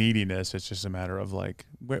like neediness. It's just a matter of like,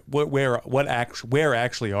 where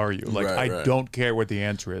actually are you? Like, I don't care what the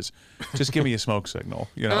answer is. Just give me a smoke signal,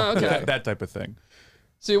 Okay. that type of thing.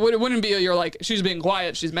 So it wouldn't be you're like, she's being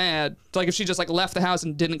quiet, she's mad. It's like if she just like left the house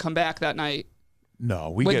and didn't come back that night.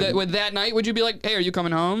 No, would that night, would you be like, hey, are you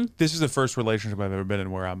coming home? This is the first relationship I've ever been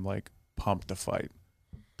in where I'm like pumped to fight.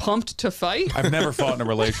 Pumped to fight? I've never fought in a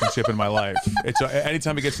relationship in my life. It's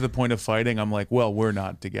anytime it gets to the point of fighting, I'm like, well, we're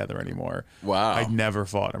not together anymore. Wow. I never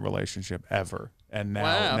fought in a relationship ever. And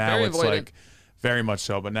now very it's avoidant. like very much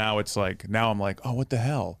so. But now it's like, now I'm like, oh, what the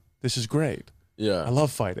hell? This is great. Yeah. I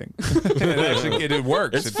love fighting. It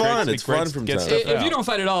works. It's fun. It's fun from time. If you don't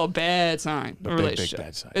fight at all, bad sign. A relationship.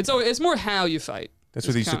 Bad sign. It's more how you fight. That's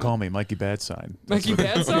what they used to call me, Mikey Bad Sign. Mikey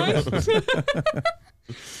Bad Sign?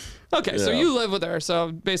 Okay, so you live with her.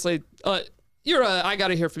 So basically, you're I got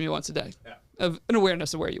to hear from you once a day of an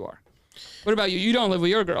awareness of where you are. What about you? You don't live with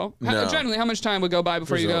your girl. No. Generally, how much time would go by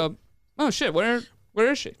before you go, oh, shit, where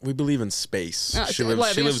is she? We believe in space. She well,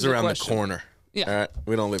 lives around the question. corner. Yeah. All right.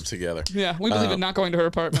 We don't live together. Yeah, we believe in not going to her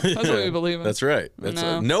apartment. That's what we believe in. That's right.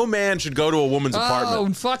 No man should go to a woman's apartment.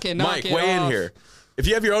 Oh, fucking knock Mike, it weigh off. in here. If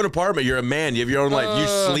you have your own apartment, you're a man. You have your own life. You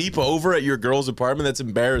sleep over at your girl's apartment. That's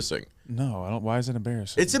embarrassing. No, I don't. Why is it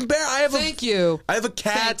embarrassing? It's embarrassing. Thank you. I have a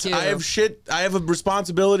cat. Thank you. I have shit. I have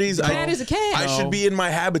responsibilities. A cat is a cat. I should be in my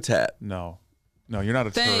habitat. No, you're not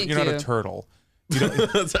a turtle. Thank You're not you. a turtle.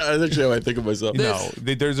 That's actually how I think of myself. No,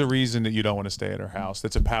 there's a reason that you don't want to stay at her house.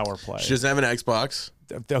 That's a power play. She doesn't have an Xbox.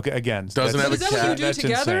 Okay, again, Doesn't have a Is that what you cat. do That's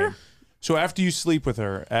together? insane. So after you sleep with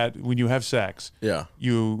her, when you have sex, Yeah.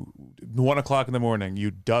 you 1 o'clock in the morning,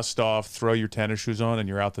 you dust off, throw your tennis shoes on, and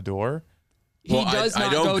you're out the door. He Well, does I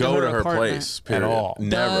not don't go to her, her apartment. place period. At all.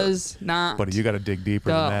 Never. Does not. But you got to dig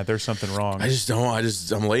deeper Go. than that. There's something wrong. I just don't.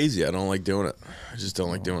 I'm lazy. I don't like doing it. I just don't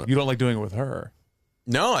like doing it. You don't like doing it with her.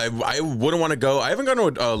 No, I wouldn't want to go. I haven't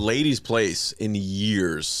gone to a lady's place in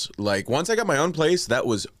years. Like once I got my own place, that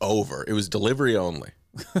was over. It was delivery only.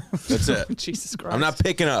 That's it. Jesus Christ. I'm not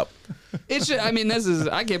picking up. It's just, I mean, this is,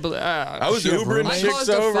 I can't believe. I was Ubering I chicks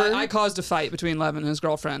over. I caused a fight between Levin and his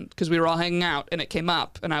girlfriend because we were all hanging out and it came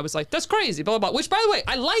up and I was like, that's crazy, blah, blah, blah. Which, by the way,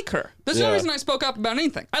 I like her. There's no Yeah. reason I spoke up about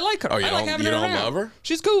anything. I like her. Oh, you I like don't- having you her don't around. love her?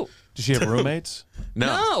 She's cool. Does she have roommates?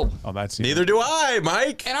 No. Oh, that's Neither do I,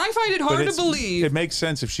 Mike. And I find it hard to believe It makes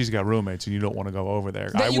sense if she's got roommates and you don't want to go over there.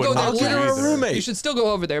 that I you go wouldn't there I'll get her a less. roommate. You should still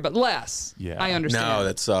go over there, but less. Yeah. I understand. No,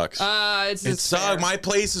 that sucks. It's It sucks. My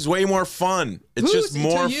place is way more fun. It's just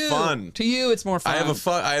more fun. To you, it's more fun.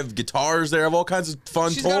 I have guitars there. I have all kinds of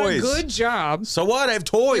fun She's toys. got a good job. So what? I have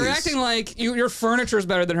toys. You're acting like your furniture is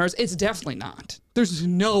better than hers. It's definitely not. There's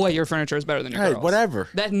no way your furniture is better than your Right, girl's. whatever.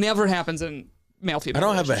 That never happens in male-female I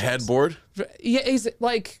don't have a relationships. headboard. Yeah, it's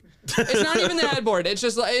like it's not even the headboard. It's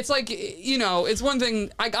just like you know, it's one thing.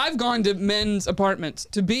 I've gone to men's apartments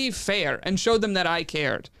to be fair and showed them that I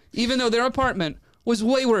cared, even though their apartment was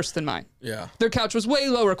way worse than mine. Yeah. Their couch was way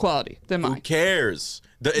lower quality than Who mine. cares?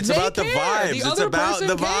 It's They about the care. vibes. The It's other about person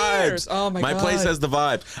the cares. vibes. Oh my God. place has the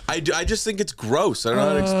vibe. I just think it's gross. I don't know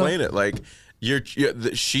how to explain it. Like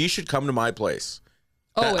she should come to my place.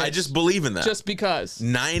 I just believe in that. Just because.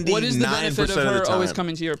 99% What is the benefit of of the her time. always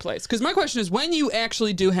coming to your place? Because my question is, when you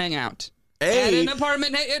actually do hang out at an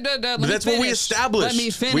apartment, But that's what we established. Let me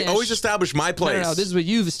finish. We always establish my place. No, this is what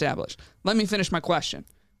you've established. Let me finish my question.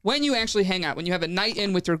 When you actually hang out, when you have a night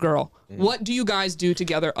in with your girl, what do you guys do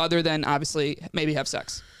together other than obviously maybe have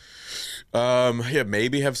sex? Yeah,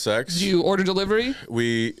 maybe have sex. Do you order delivery?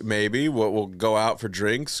 We'll go out for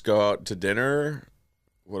drinks, go out to dinner.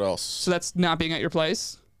 What else? So that's not being at your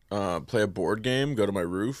place? Play a board game, go to my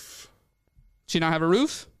roof. She not have a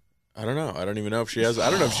roof? I don't know. I don't even know if she has. I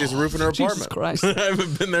don't know if she has a roof in her Jesus apartment. Christ. I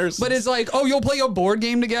haven't been there. Since. But it's like, oh, you'll play a board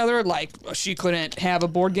game together? Like, she couldn't have a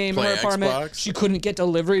board game in Play her apartment. Xbox? She couldn't get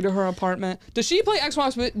delivery to her apartment. Does she play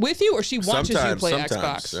Xbox with you, or she watches you play sometimes,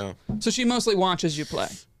 Xbox? yeah. So she mostly watches you play.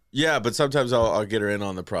 Yeah, but sometimes I'll get her in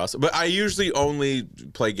on the process. But I usually only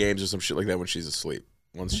play games or some shit like that when she's asleep.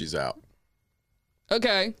 Once she's out.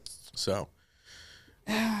 Okay. So.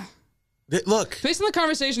 Look. Based on the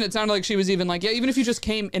conversation, it sounded like she was even like, yeah, even if you just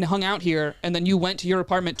came and hung out here and then you went to your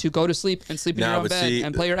apartment to go to sleep and sleep in your own bed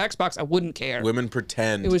and play your Xbox, I wouldn't care. Women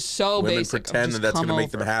pretend. It was so women basic. pretend Just that that's come going to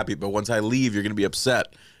make them over. happy, but once I leave, you're going to be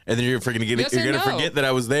upset, and then you're freaking Yes and you're going to no. forget that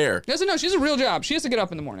I was there. Yes or no? She has a real job. She has to get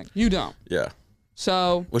up in the morning. You don't. Yeah.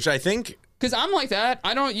 So, Which I think. because I'm like that,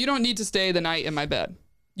 you don't need to stay the night in my bed.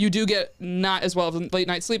 You do get not as well of late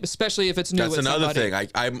night sleep, especially if it's new. That's with another somebody. thing.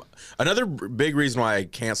 I'm another big reason why I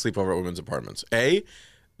can't sleep over at women's apartments.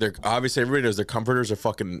 They're obviously everybody knows their comforters are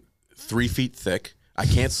fucking 3 feet thick. I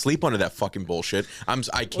can't sleep under that fucking bullshit. I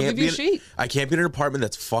can't give you a sheet. I can't be in an apartment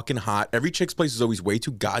that's fucking hot. Every chick's place is always way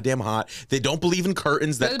too goddamn hot. They don't believe in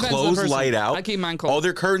curtains that depends on the close person. light out. I keep mine cold. All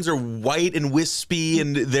their curtains are white and wispy,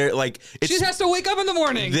 and they're like She has to wake up in the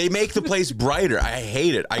morning. they make the place brighter. I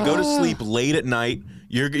hate it. I go to sleep late at night.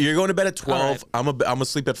 You're going to bed at 12. All right. I'm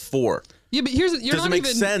asleep at 4. Yeah, but you're Doesn't not make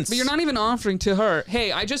even, sense. But you're not even offering to her,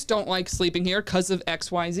 hey, I just don't like sleeping here because of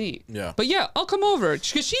XYZ. Yeah. But yeah, I'll come over.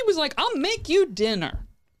 Because she was like, I'll make you dinner.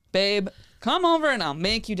 Babe, come over and I'll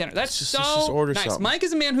make you dinner. That's Just so order nice. something. Mike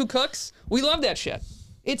is a man who cooks. We love that shit.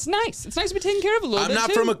 It's nice. It's nice to be taken care of a little bit. I'm not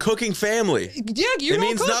too. from a cooking family. Yeah, you It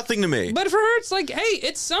means nothing to me. But for her, it's like, hey,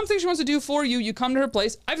 it's something she wants to do for you. You come to her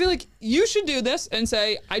place. I feel like you should do this and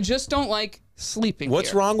say, I just don't like sleeping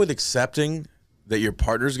What's here. wrong with accepting that your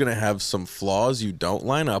partner's going to have some flaws you don't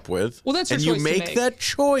line up with? Well, that's her and choice you to make make. that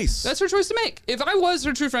choice. That's her choice to make. If I was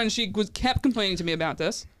her true friend and she kept complaining to me about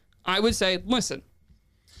this, I would say, listen,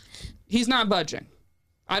 he's not budging.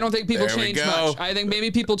 I don't think people There we change go. much. I think maybe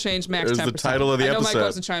people change max 10%. There's the title of the I know episode. Mike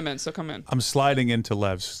wants to chime in, so come in. I'm sliding into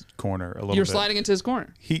Lev's corner a little You're bit. sliding into his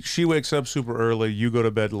corner. She wakes up super early. You go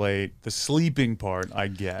to bed late. The sleeping part I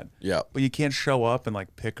get. Yeah. But you can't show up and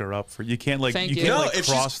like pick her up for. You can't like Thank you you. can't No, like if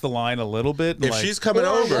cross the line a little bit. And, If like, she's coming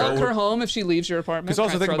Or over, walk her home if she leaves your apartment. because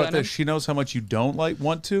also Can I think throw about that this. in? She knows how much you don't like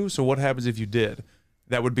want to. So what happens if you did?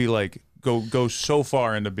 That would be like go so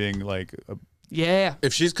far into being like Yeah.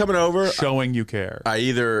 if she's coming over, showing you care. I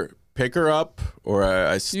either pick her up or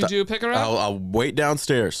I You do pick her up? I'll wait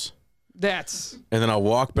downstairs That's and then I'll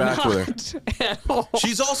walk back with her. not at all.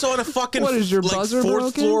 She's also on a fucking What is your like buzzer fourth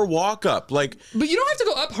broken? floor walk up. Like But you don't have to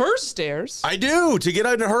go up her stairs. I do to get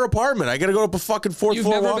into her apartment. I got to go up a fucking fourth You've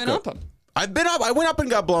floor never walk been up them. I've been up. I went up and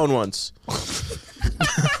got blown once.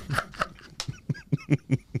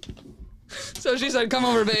 So she said, come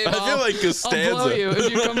over, babe. I feel like Costanza. I'll blow you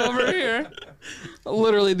if you come over here.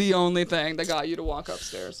 Literally the only thing that got you to walk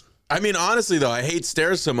upstairs. I mean, honestly though, I hate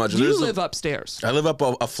stairs so much. You live upstairs. I live up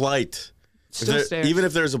a flight. Still stairs. Even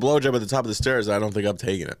if there's a blowjob at the top of the stairs, I don't think I'm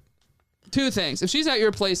taking it. Two things. If she's at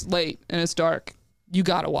your place late and it's dark, you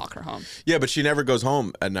got to walk her home. Yeah, but she never goes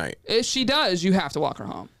home at night. If she does, you have to walk her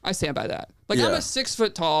home. I stand by that. Like, I'm Yeah. a 6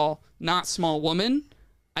 foot tall, not small woman.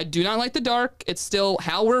 I do not like the dark. It's still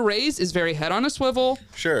how we're raised is very head on a swivel.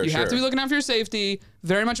 Sure, You have to sure. be looking out for your safety.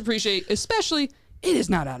 Very much appreciate, especially, it is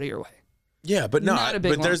not out of your way. Yeah, but no, Not a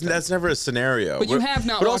big but there's long thing. that's never a scenario. But you have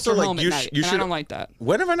not but walked also, her like, home at you night, you and I should. don't like that.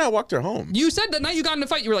 When have I not walked her home? You said that night you got in a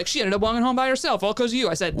fight, you were like, she ended up walking home by herself, all because of you.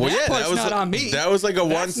 I said, Well, that yeah, part's that was not on me. That was like a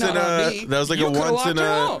That's once not in on a. me. That was like You a could've once in walked her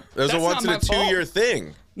a. home. That was That's a once not in a my 2 year fault.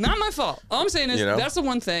 thing. Not my fault. All I'm saying is You know? that's the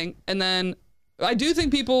one thing. And then I do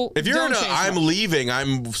think people If you're don't in a change I'm much. leaving,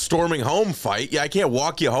 I'm storming home fight, yeah, I can't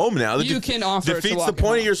walk you home now. That You can offer to defeats walk the her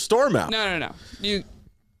point of home. your storm out. No.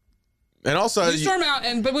 And also, You storm out,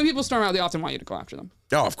 but when people storm out, they often want you to go after them.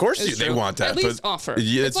 oh, of course It's they true. want that. At least but offer.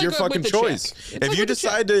 Yeah, It's it's your like fucking with the choice. chick. It's If like you with the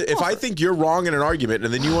decide chick. to, if I Offer. think you're wrong in an argument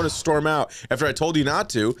and then you want to storm out after I told you not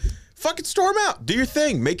to, fucking storm out. Do your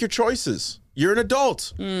thing. Make your choices. You're an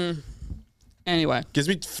adult. Anyway, Gives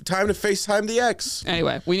me time to FaceTime the ex.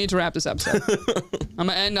 we need to wrap this episode. I'm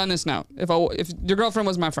gonna end on this note. If your girlfriend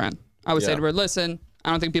was my friend, I would say Yeah. to her, listen,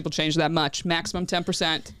 I don't think people change that much. Maximum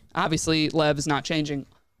 10%. Obviously, Lev is not changing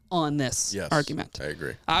on this Yes, argument. I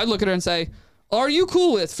agree. I would look at her and say, are you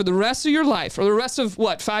cool with for the rest of your life or the rest of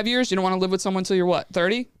what, 5 years? You don't want to live with someone until you're what,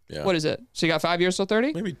 30? Yeah. What is it? So you got 5 years till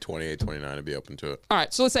 30? Maybe 28, 29 to be open to it. All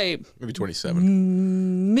right. So let's say Maybe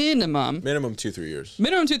 27. minimum Minimum 2-3 years.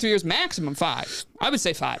 2-3 years, maximum 5. I would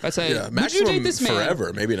say 5. I'd say, Yeah, would maximum you date this man?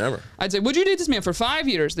 forever. Maybe never. I'd say, would you date this man for 5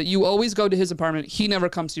 years that you always go to his apartment? He never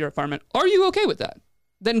comes to your apartment. Are you okay with that?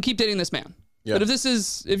 Then keep dating this man. Yeah. But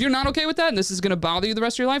if you're not okay with that and this is going to bother you the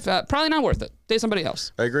rest of your life, probably not worth it. Date somebody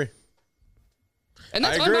else. I agree. And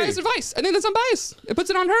that's I agree. unbiased advice. I think that's unbiased. It puts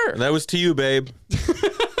it on her. And that was to you, babe.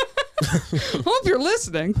 Hope you're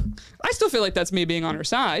listening. I still feel like that's me being on her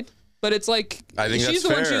side, but it's like I think she's that's the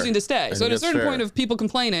one fair. choosing to stay. I So think at a that's certain fair. point of people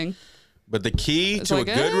complaining, But the key to like,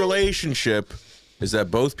 a good relationship is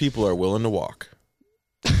that both people are willing to walk.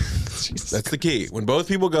 That's the key. When both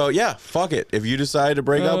people go, yeah, fuck it. If you decide to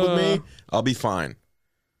break up with me, I'll be fine.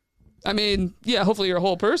 I mean, yeah, hopefully you're a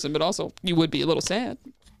whole person, but also you would be a little sad.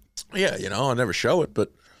 Yeah, I'll never show it,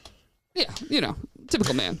 but Yeah,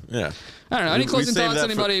 typical man. yeah. I don't know. Any We closing saved thoughts, that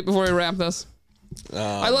for- anybody, before we wrap this?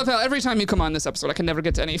 I love how every time you come on this episode, I can never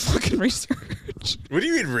get to any fucking research. What do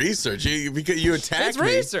you mean research? Because you attacked It's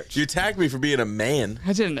me. research. You attacked me for being a man,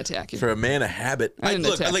 I didn't attack you. for a man of habit. I didn't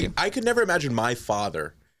attack you. I could never imagine my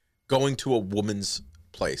father going to a woman's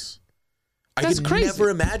place. That's I could crazy. never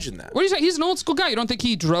imagine that. What do you say? He's an old school guy. You don't think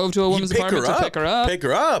he drove to a woman's He'd apartment to pick her up? Pick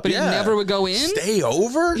her up, But yeah. he never would go in? Stay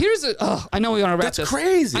over? I know we want to wrap That's this.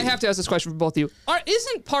 crazy. I have to ask this question for both of you.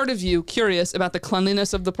 Isn't part of you curious about the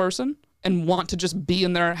cleanliness of the person and want to just be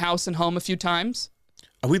in their house and home a few times?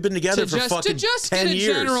 We've been together for fucking to just 10 get a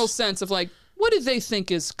years. general sense of like, what do they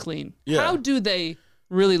think is clean? Yeah. How do they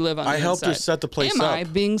really live on the I helped her inside? set the place Am up. I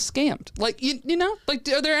being scammed? Like, you know, like,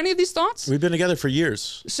 are there any of these thoughts? We've been together for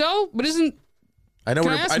years. So, but isn't... I know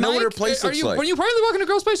Can what I ask her, I know what her Mike, place are looks you, like. When you partly walk in a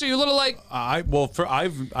girl's place, are you a little like... I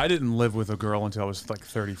didn't live with a girl until I was like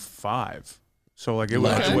 35. So like it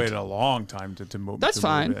waited a long time to move. That's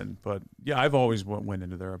fine. Move in. But yeah, I've always went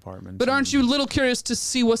into their apartments. But aren't you a little curious to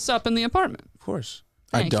see what's up in the apartment? Of course.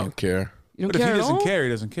 I don't care. You don't but care if he at doesn't all? care, he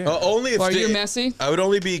doesn't care. Only if Are you messy? I would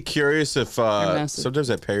only be curious if sometimes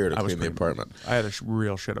I pay her to clean the apartment. I had a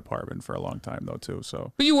real shit apartment for a long time though too.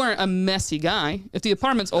 So. But you weren't a messy guy. If the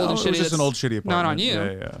apartment's old and shitty, it was just an old shitty apartment. Not on you.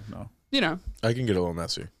 Yeah, no. You know. I can get a little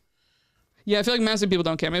messy. Yeah, I feel like messy people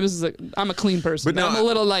don't care. Maybe this is I'm a clean person. But no, I'm a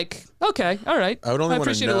little like, okay, all right. I would only want to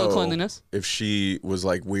appreciate a little cleanliness. If she was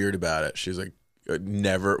like weird about it. She's like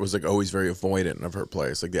was like always very avoidant of her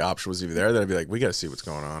place. Like the option was either there, then I'd be like, we got to see what's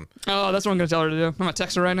going on. Oh, that's what I'm going to tell her to do. I'm going to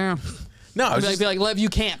text her right now. No, I was be like, Lev, you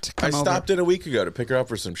can't come I stopped in a week ago to pick her up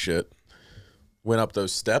for some shit. Went up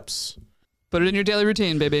those steps. Put it in your daily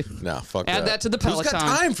routine, baby. No, fuck Add that to the Peloton. Who's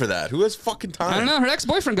got time for that? Who has fucking time? I don't know. Her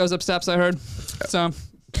ex-boyfriend goes up steps, I heard. So...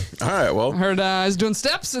 All right, well, I heard he's doing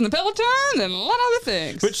steps in the Peloton and a lot of other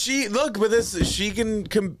things. But she can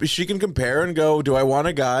compare and go, do I want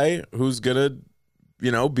a guy who's gonna,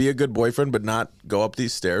 be a good boyfriend but not go up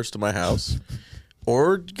these stairs to my house,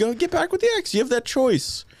 or go get back with the ex? You have that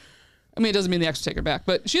choice. I mean, it doesn't mean the ex will take her back,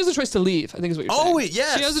 but she has the choice to leave. I think is what you're saying. Oh,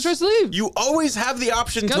 yes, she has the choice to leave. You always have the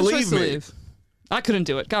option to leave me. I couldn't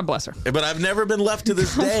do it. God bless her. But I've never been left to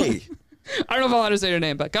this day. I don't know if I'll understand your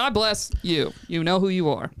name, but God bless you. You know who you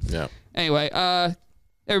are. Yeah. Anyway,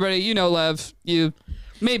 everybody, Lev. You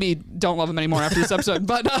maybe don't love him anymore after this episode,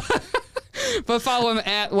 but follow him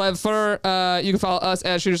at Lev Fur. You can follow us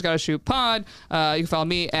at Shooters Gotta Shoot Pod. You can follow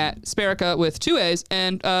me at Sparica with 2 A's,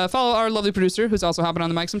 and follow our lovely producer, who's also hopping on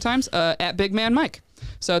the mic sometimes, at Big Man Mike.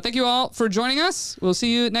 So thank you all for joining us. We'll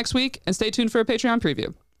see you next week, and stay tuned for a Patreon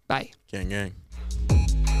preview. Bye. Gang, gang.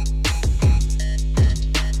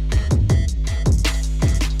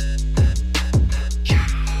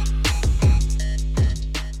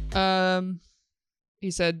 He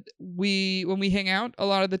said when we hang out, a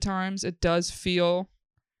lot of the times it does feel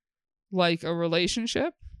like a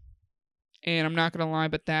relationship, and I'm not gonna lie,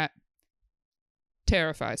 but that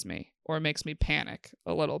terrifies me or makes me panic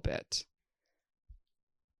a little bit.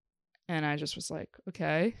 And I just was like,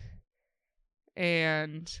 okay.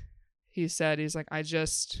 And he said, he's like, I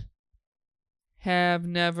just have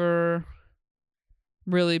never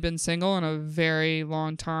really been single in a very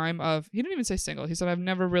long time. He didn't even say single. He said,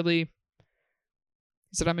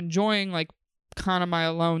 he said, I'm enjoying like kind of my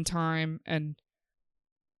alone time and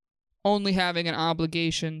only having an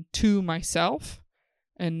obligation to myself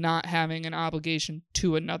and not having an obligation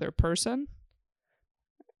to another person.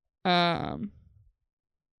 And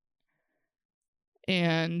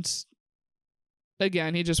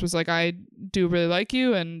again, he just was like, I do really like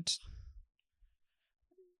you. And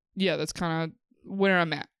yeah, that's kind of where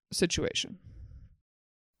I'm at situation.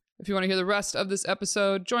 If you want to hear the rest of this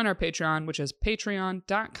episode, join our Patreon, which is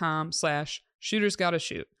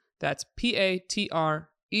patreon.com/shootersgottashoot. That's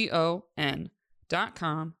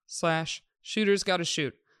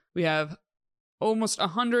patreon.com/shootersgottashoot. We have almost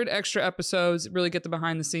 100 extra episodes, really get the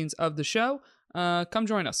behind the scenes of the show. Come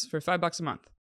join us for $5 a month.